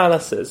royal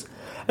palaces,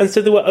 and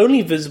so they were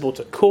only visible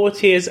to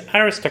courtiers,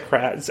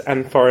 aristocrats,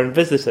 and foreign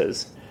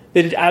visitors.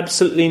 They did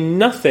absolutely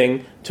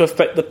nothing to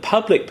affect the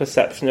public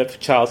perception of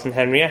Charles and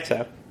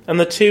Henrietta, and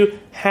the two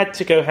had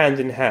to go hand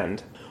in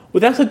hand.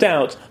 Without a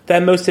doubt, their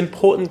most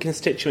important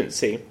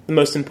constituency, the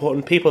most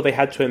important people they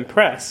had to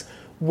impress,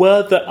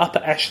 were the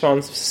upper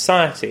echelons of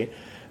society,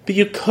 but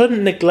you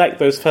couldn't neglect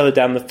those further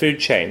down the food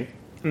chain,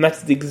 and that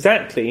is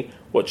exactly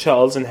what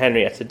Charles and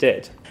Henrietta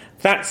did.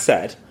 That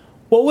said,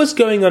 what was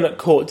going on at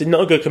court did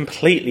not go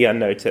completely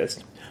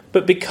unnoticed,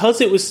 but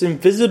because it was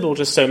invisible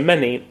to so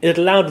many, it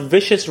allowed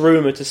vicious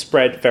rumour to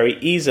spread very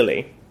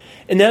easily.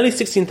 In early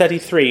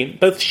 1633,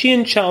 both she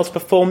and Charles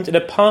performed in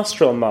a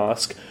pastoral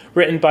masque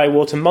written by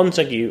Walter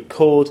Montague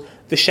called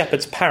The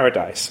Shepherd's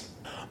Paradise.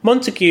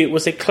 Montague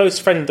was a close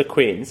friend of the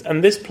Queen's,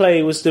 and this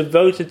play was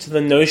devoted to the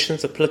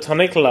notions of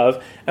platonic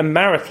love and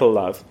marital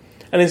love,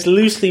 and is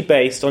loosely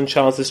based on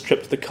Charles's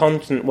trip to the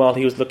continent while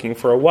he was looking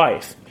for a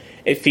wife.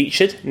 It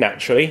featured,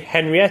 naturally,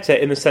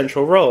 Henrietta in the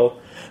central role,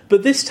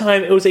 but this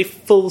time it was a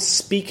full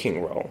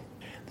speaking role.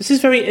 This is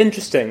very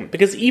interesting,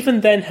 because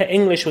even then her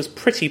English was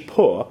pretty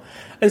poor,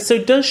 and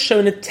so does show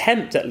an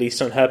attempt, at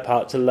least on her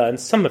part, to learn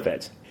some of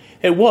it.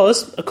 It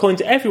was, according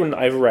to everyone that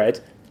I've read,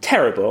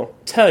 terrible,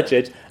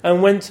 turgid,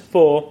 and went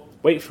for,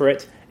 wait for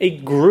it, a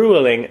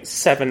gruelling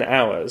 7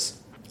 hours.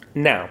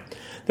 Now,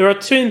 there are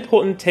two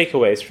important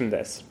takeaways from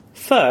this.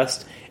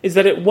 First is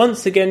that it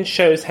once again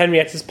shows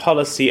Henrietta's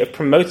policy of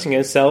promoting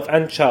herself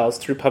and Charles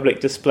through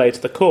public display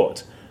to the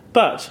court.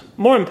 But,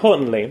 more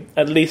importantly,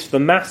 at least for the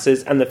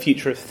masses and the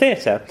future of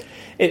theatre,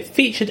 it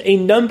featured a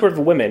number of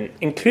women,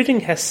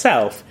 including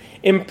herself,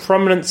 in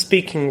prominent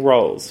speaking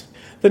roles.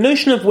 The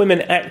notion of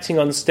women acting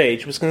on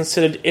stage was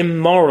considered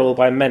immoral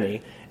by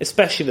many,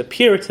 especially the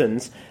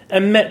Puritans,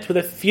 and met with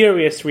a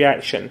furious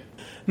reaction.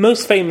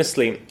 Most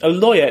famously, a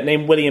lawyer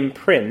named William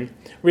Prynne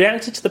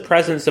reacted to the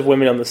presence of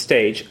women on the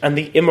stage and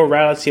the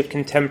immorality of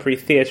contemporary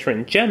theatre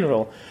in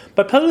general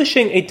by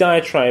publishing a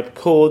diatribe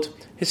called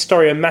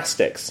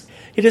Historiomastics.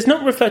 He does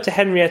not refer to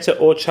Henrietta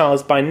or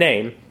Charles by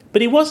name,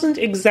 but he wasn't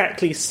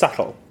exactly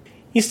subtle.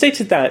 He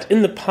stated that,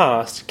 in the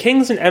past,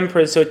 kings and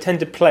emperors who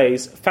attended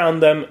plays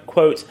found them,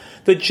 quote,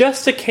 the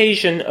just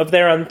occasion of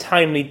their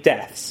untimely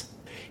deaths.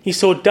 He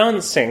saw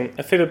dancing,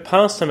 a favoured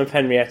pastime of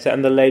Henrietta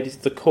and the ladies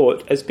of the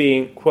court, as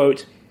being,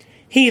 quote,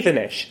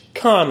 heathenish,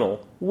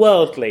 carnal,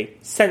 worldly,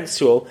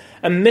 sensual,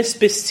 and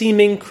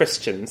misbeseeming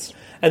Christians.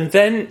 And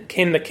then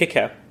came the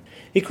kicker.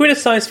 He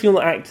criticised female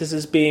actors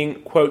as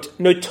being, quote,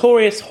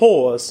 notorious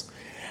whores,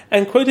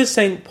 and quoted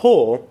St.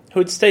 Paul, who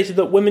had stated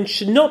that women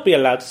should not be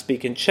allowed to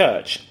speak in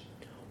church.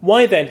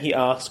 Why then, he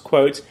asked,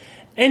 quote,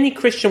 any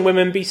Christian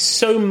women be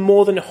so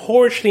more than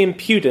whorishly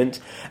impudent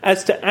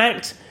as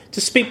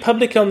to speak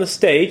publicly on the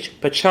stage,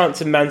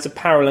 perchance in man's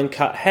apparel and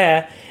cut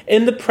hair,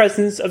 in the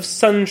presence of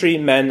sundry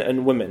men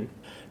and women.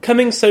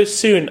 Coming so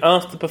soon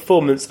after the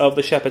performance of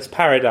The Shepherd's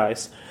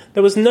Paradise,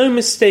 there was no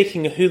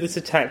mistaking who this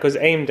attack was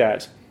aimed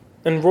at,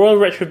 and royal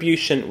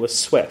retribution was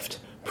swift.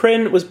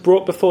 Prynne was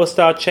brought before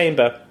Star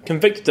Chamber,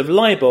 convicted of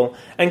libel,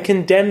 and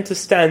condemned to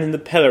stand in the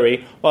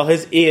pillory while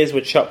his ears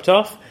were chopped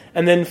off,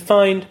 and then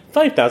fined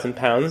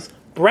 £5,000,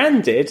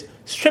 branded,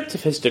 stripped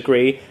of his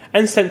degree,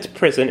 and sent to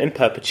prison in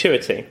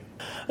perpetuity.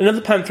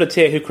 Another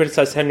pamphleteer who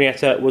criticised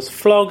Henrietta was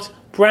flogged,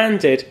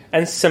 branded,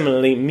 and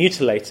similarly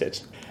mutilated.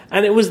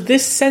 And it was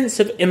this sense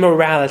of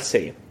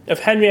immorality, of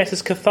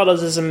Henrietta's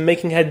Catholicism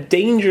making her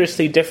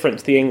dangerously different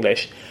to the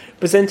English,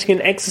 presenting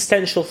an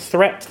existential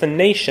threat to the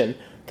nation,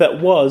 that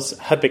was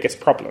her biggest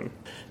problem.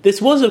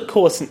 This was, of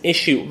course, an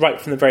issue right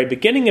from the very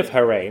beginning of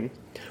her reign.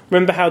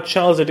 Remember how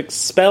Charles had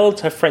expelled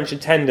her French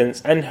attendants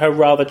and her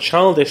rather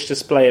childish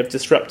display of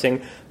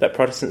disrupting that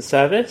Protestant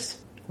service?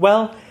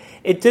 Well,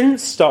 it didn't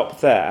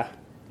stop there.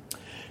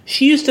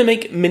 She used to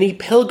make mini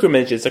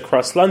pilgrimages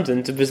across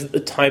London to visit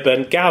the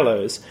Tyburn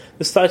Gallows,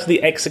 the site of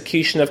the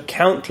execution of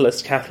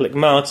countless Catholic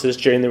martyrs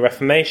during the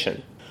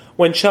Reformation.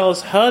 When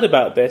Charles heard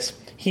about this,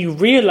 he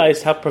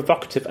realised how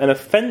provocative and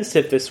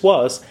offensive this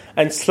was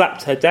and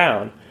slapped her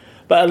down,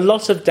 but a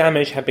lot of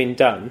damage had been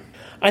done.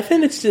 I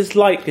think it is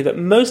likely that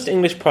most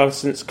English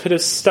Protestants could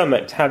have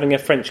stomached having a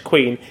French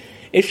queen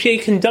if she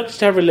had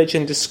conducted her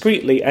religion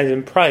discreetly and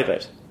in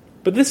private.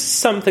 But this is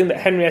something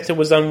that Henrietta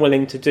was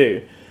unwilling to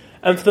do,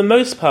 and for the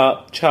most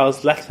part,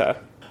 Charles let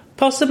her.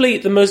 Possibly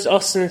the most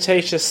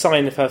ostentatious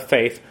sign of her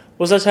faith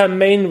was at her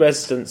main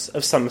residence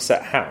of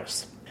Somerset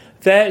House.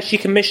 There she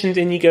commissioned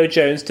Inigo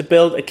Jones to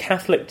build a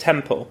Catholic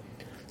temple,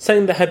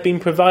 something that had been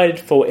provided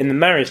for in the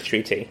marriage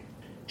treaty.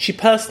 She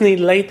personally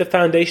laid the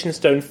foundation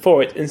stone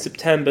for it in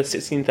September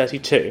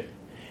 1632.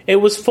 It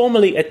was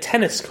formerly a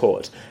tennis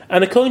court,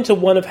 and according to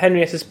one of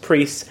Henrietta's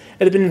priests,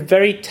 it had been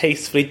very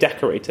tastefully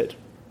decorated.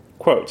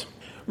 Quote,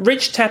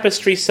 rich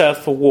tapestry served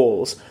for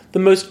walls, the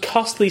most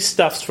costly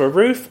stuffs for a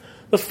roof,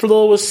 the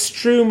floor was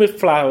strewn with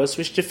flowers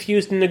which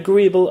diffused an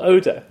agreeable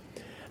odour.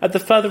 At the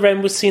further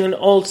end was seen an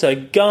altar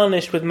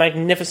garnished with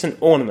magnificent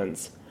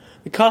ornaments,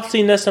 the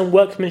costliness and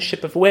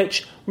workmanship of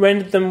which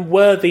rendered them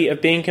worthy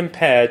of being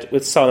compared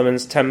with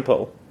Solomon's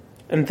temple.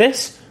 And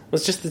this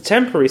was just the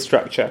temporary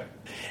structure.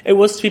 It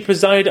was to be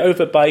presided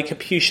over by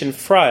Capuchin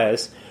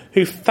friars,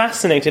 who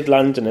fascinated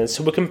Londoners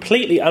who were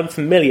completely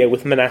unfamiliar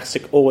with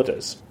monastic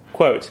orders.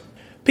 Quote,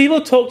 people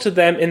talked to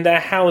them in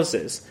their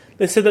houses.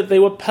 They said that they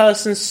were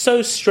persons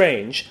so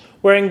strange,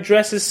 wearing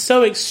dresses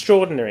so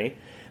extraordinary,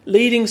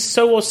 leading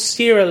so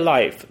austere a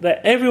life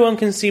that everyone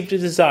conceived a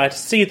desire to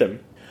see them.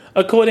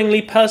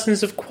 Accordingly,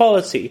 persons of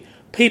quality,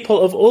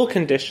 people of all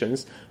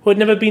conditions, who had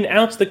never been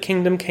out of the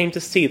kingdom came to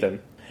see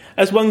them,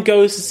 as one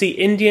goes to see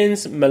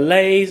Indians,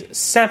 Malays,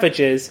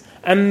 savages,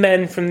 and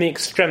men from the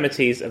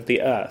extremities of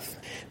the earth.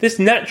 This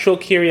natural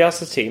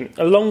curiosity,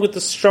 along with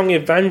the strong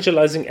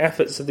evangelizing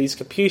efforts of these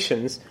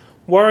Capuchins,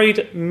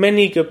 worried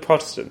many good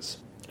Protestants,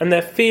 and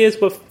their fears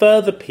were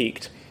further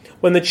piqued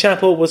when the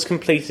chapel was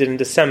completed in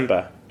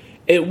December.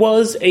 It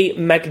was a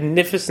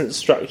magnificent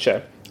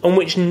structure on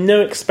which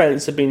no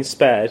expense had been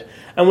spared,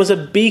 and was a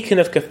beacon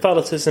of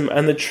Catholicism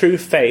and the true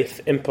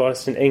faith in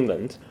Protestant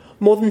England.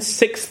 More than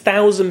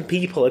 6,000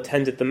 people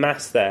attended the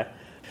Mass there,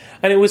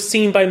 and it was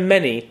seen by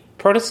many,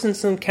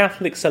 Protestants and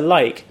Catholics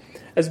alike,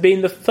 as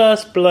being the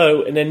first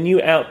blow in a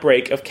new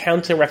outbreak of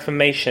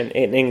counter-reformation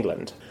in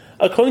England.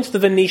 According to the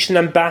Venetian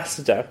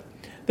ambassador,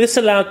 this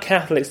allowed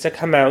Catholics to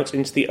come out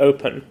into the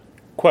open.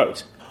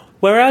 Quote,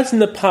 "Whereas in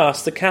the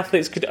past the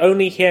Catholics could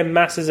only hear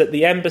masses at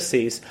the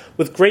embassies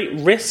with great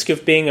risk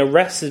of being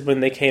arrested when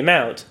they came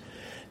out,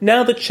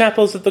 now the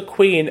chapels of the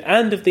Queen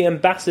and of the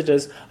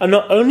ambassadors are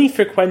not only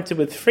frequented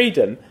with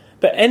freedom,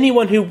 but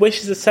anyone who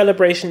wishes a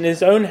celebration in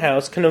his own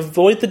house can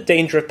avoid the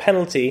danger of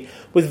penalty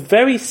with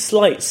very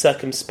slight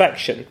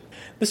circumspection.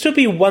 This would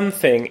be one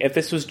thing if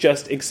this was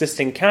just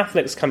existing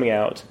Catholics coming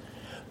out,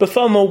 but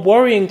far more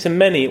worrying to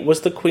many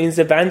was the Queen's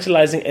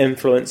evangelizing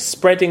influence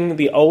spreading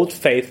the old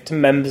faith to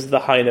members of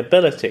the high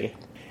nobility.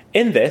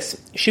 In this,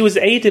 she was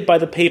aided by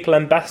the papal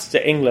ambassador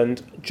to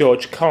England,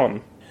 George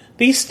Conn.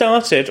 These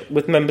started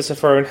with members of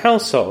her own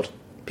household,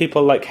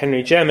 people like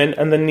Henry Jermyn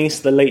and the niece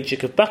of the late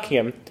Duke of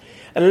Buckingham,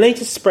 and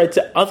later spread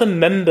to other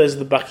members of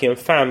the Buckingham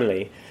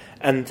family.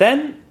 And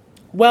then,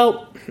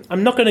 well,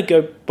 I'm not going to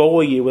go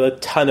bore you with a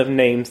ton of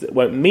names that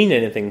won't mean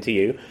anything to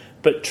you,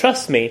 but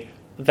trust me,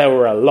 there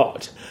were a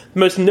lot. The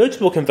most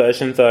notable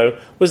conversion, though,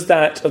 was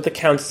that of the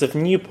Countess of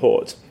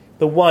Newport,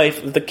 the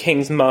wife of the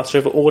King's Master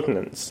of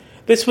Ordnance.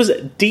 This was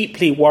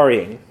deeply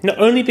worrying, not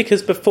only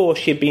because before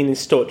she had been a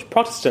staunch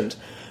Protestant,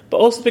 but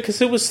also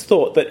because it was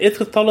thought that if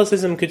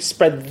Catholicism could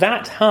spread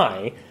that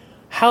high,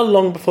 how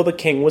long before the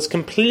king was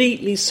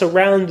completely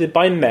surrounded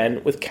by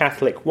men with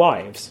Catholic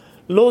wives?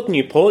 Lord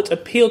Newport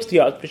appealed to the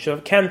Archbishop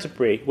of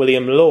Canterbury,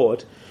 William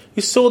Laud,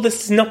 who saw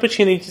this as an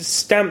opportunity to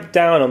stamp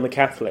down on the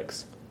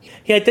Catholics.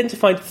 He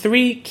identified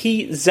 3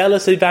 key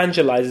zealous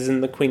evangelizers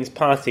in the Queen's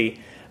party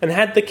and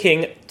had the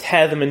king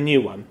tear them a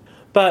new one.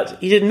 But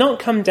he did not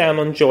come down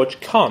on George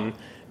Conn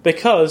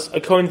because,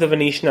 according to the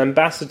Venetian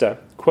ambassador,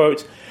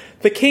 quote,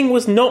 "The king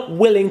was not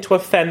willing to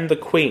offend the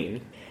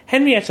Queen."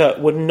 Henrietta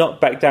would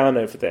not back down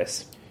over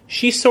this.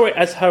 She saw it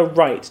as her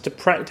right to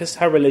practice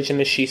her religion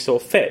as she saw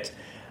fit,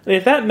 and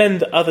if that meant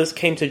that others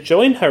came to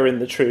join her in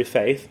the true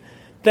faith,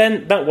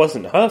 then that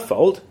wasn't her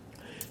fault.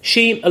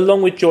 She,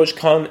 along with George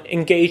Conn,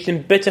 engaged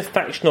in bitter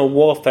factional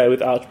warfare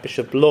with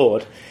Archbishop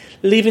Laud,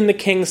 leaving the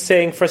king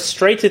saying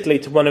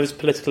frustratedly to one of his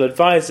political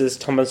advisers,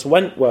 Thomas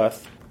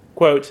Wentworth,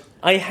 quote,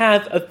 "I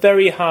have a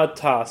very hard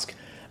task,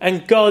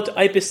 and God,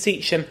 I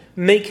beseech him,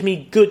 make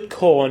me good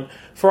corn,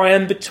 for I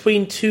am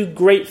between 2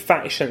 great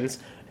factions,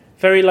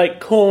 very like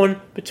corn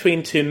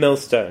between 2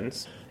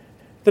 millstones."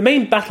 The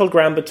main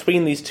battleground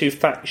between these 2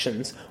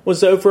 factions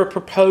was over a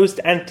proposed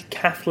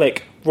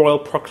anti-Catholic royal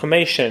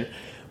proclamation,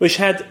 which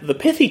had the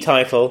pithy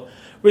title,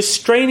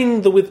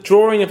 "Restraining the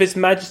withdrawing of His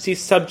Majesty's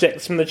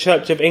subjects from the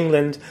Church of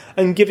England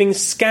and giving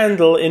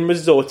scandal in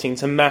resorting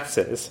to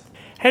masses."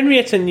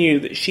 Henrietta knew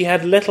that she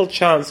had little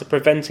chance of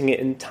preventing it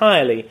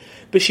entirely,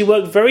 but she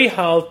worked very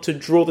hard to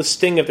draw the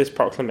sting of this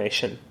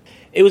proclamation.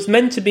 It was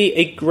meant to be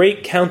a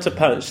great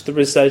counterpunch to the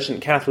resurgent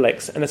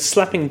Catholics and a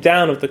slapping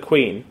down of the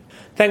Queen.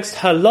 Thanks to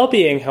her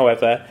lobbying,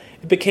 however,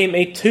 it became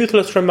a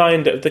toothless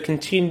reminder of the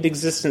continued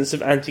existence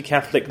of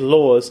anti-Catholic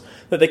laws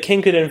that the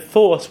king could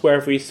enforce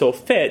wherever he saw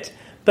fit,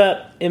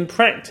 but in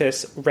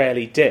practice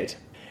rarely did.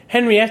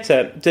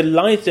 Henrietta,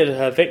 delighted at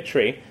her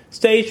victory,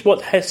 staged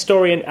what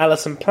historian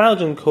Alison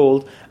Plowden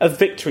called a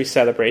victory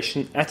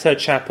celebration at her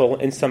chapel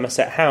in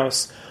Somerset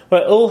House,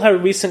 where all her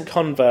recent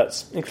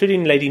converts,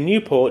 including Lady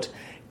Newport,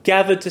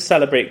 gathered to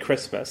celebrate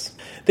Christmas.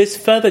 This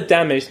further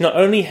damaged not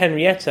only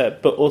Henrietta,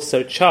 but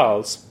also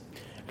Charles.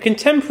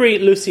 Contemporary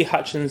Lucy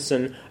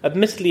Hutchinson,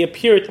 admittedly a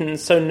Puritan and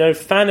so no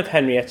fan of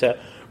Henrietta,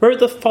 wrote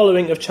the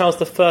following of Charles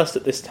I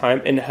at this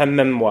time in her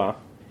memoir.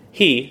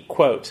 He,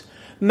 quote,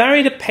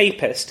 "married a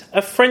papist,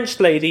 a French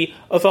lady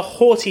of a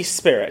haughty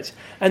spirit,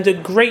 and a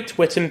great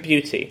wit and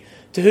beauty,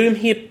 to whom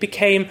he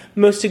became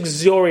most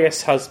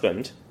uxorious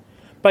husband.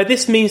 By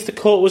this means the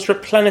court was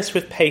replenished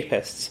with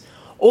papists.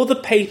 All the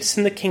papists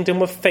in the kingdom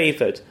were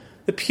favoured,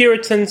 the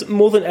Puritans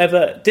more than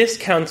ever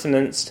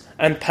discountenanced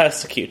and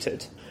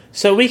persecuted."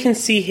 So we can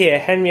see here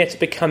Henrietta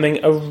becoming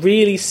a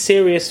really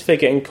serious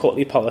figure in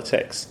courtly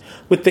politics,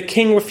 with the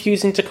king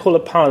refusing to call a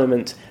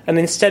parliament and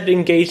instead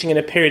engaging in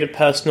a period of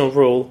personal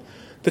rule.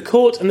 The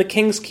court and the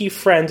king's key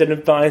friend and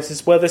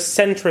advisers were the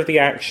centre of the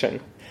action,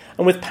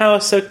 and with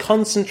power so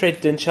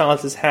concentrated in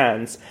Charles's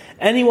hands,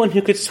 anyone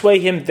who could sway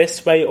him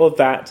this way or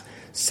that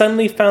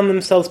suddenly found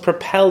themselves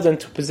propelled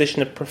into a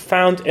position of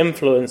profound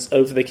influence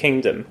over the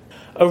kingdom.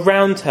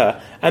 Around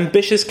her,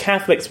 ambitious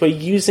Catholics were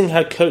using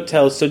her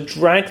coattails to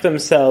drag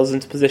themselves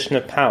into a position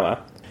of power,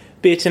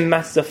 be it in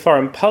matters of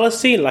foreign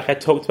policy, like I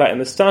talked about in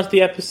the start of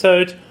the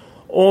episode,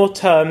 or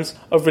terms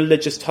of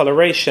religious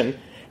toleration.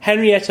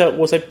 Henrietta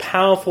was a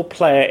powerful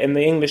player in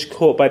the English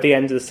court by the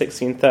end of the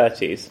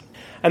 1630s,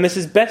 and this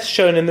is best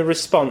shown in the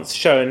response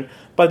shown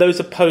by those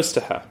opposed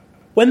to her.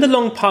 When the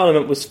Long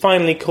Parliament was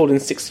finally called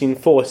in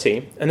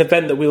 1640, an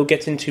event that we will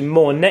get into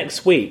more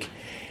next week,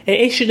 It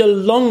issued a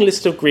long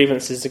list of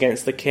grievances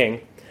against the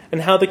king,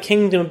 and how the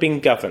kingdom had been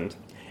governed.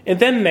 It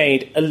then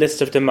made a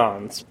list of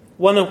demands,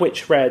 one of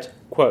which read,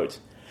 quote,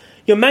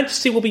 "Your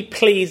Majesty will be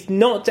pleased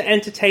not to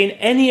entertain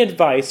any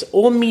advice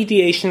or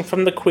mediation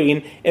from the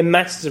Queen in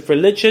matters of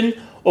religion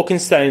or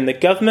concerning the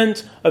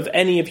government of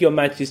any of your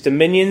Majesty's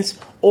dominions,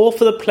 or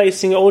for the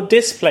placing or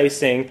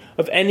displacing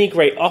of any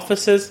great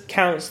officers,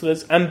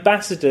 councillors,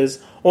 ambassadors,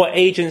 or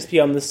agents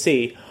beyond the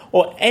sea,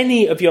 or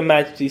any of your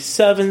Majesty's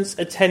servants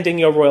attending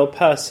your royal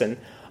person,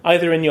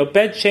 either in your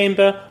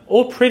bedchamber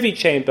or privy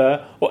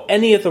chamber, or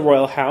any of the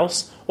royal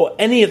house, or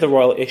any of the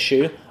royal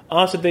issue,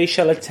 after they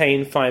shall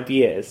attain 5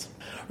 years."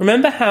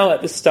 Remember how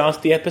at the start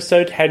of the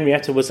episode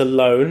Henrietta was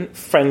alone,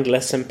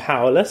 friendless and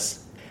powerless?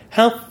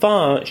 How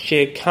far she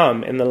had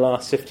come in the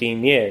last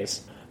 15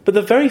 years. But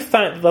the very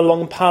fact that the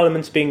Long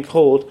Parliament being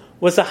called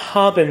was a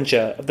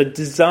harbinger of the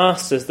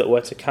disasters that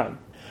were to come.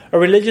 A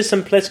religious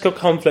and political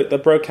conflict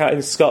that broke out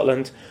in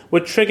Scotland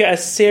would trigger a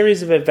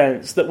series of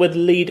events that would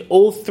lead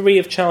all three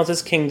of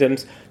Charles's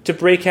kingdoms to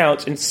break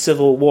out in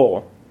civil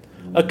war.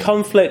 A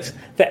conflict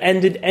that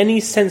ended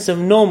any sense of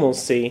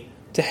normalcy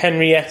to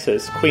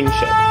Henrietta's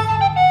queenship.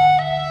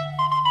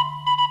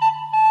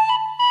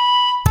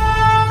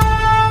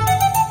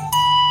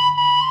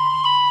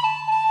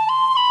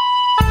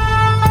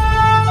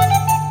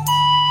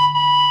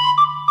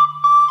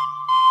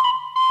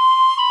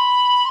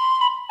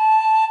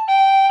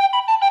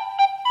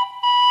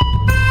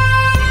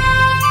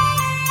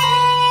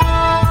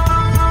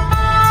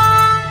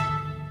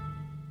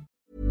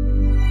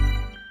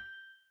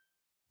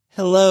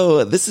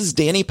 Hello, this is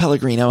Danny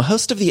Pellegrino,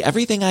 host of the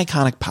Everything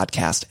Iconic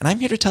podcast, and I'm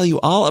here to tell you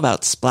all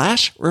about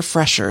Splash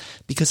Refresher,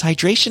 because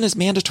hydration is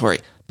mandatory,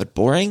 but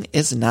boring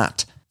is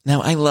not.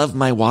 Now, I love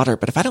my water,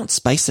 but if I don't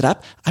spice it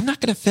up, I'm not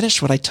going to finish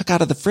what I took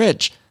out of the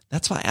fridge.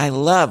 That's why I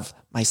love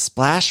my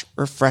Splash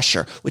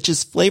Refresher, which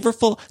is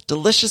flavorful,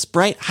 delicious,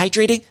 bright,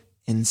 hydrating,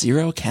 and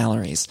 0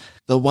 calories.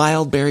 The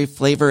wild berry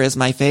flavor is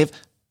my fave.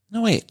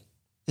 No, wait,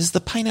 is the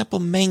pineapple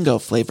mango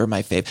flavor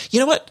my fave?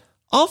 You know what?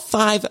 All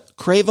 5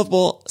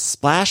 craveable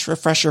Splash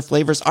Refresher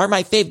flavors are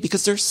my fave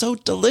because they're so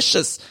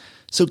delicious.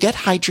 So get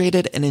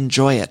hydrated and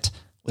enjoy it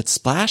with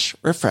Splash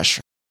Refresher.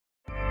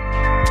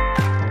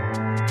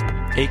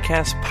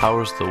 Acast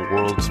powers the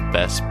world's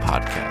best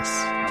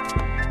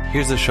podcasts.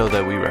 Here's a show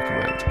that we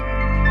recommend.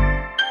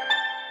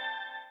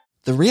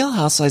 The Real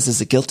Housewives is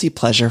a guilty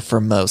pleasure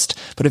for most,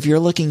 but if you're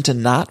looking to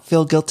not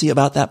feel guilty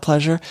about that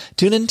pleasure,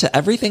 tune in to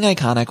Everything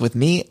Iconic with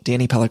me,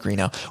 Danny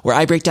Pellegrino, where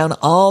I break down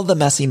all the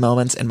messy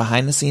moments and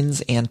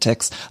behind-the-scenes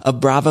antics of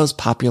Bravo's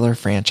popular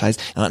franchise.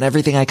 And on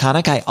Everything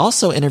Iconic, I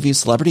also interview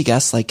celebrity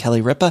guests like Kelly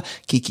Ripa,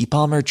 Keke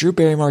Palmer, Drew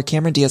Barrymore,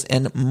 Cameron Diaz,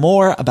 and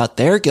more about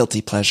their guilty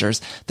pleasures,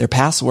 their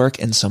past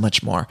work, and so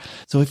much more.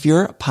 So if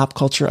you're pop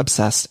culture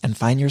obsessed and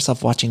find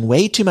yourself watching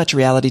way too much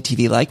reality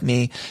TV like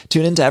me,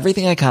 tune in to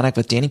Everything Iconic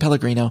with Danny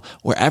Pellegrino,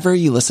 wherever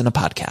you listen to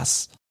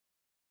podcasts.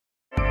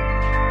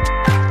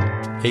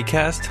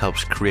 Acast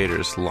helps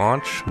creators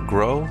launch,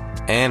 grow,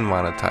 and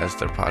monetize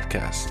their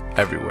podcasts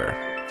everywhere.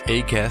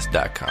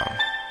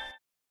 Acast.com.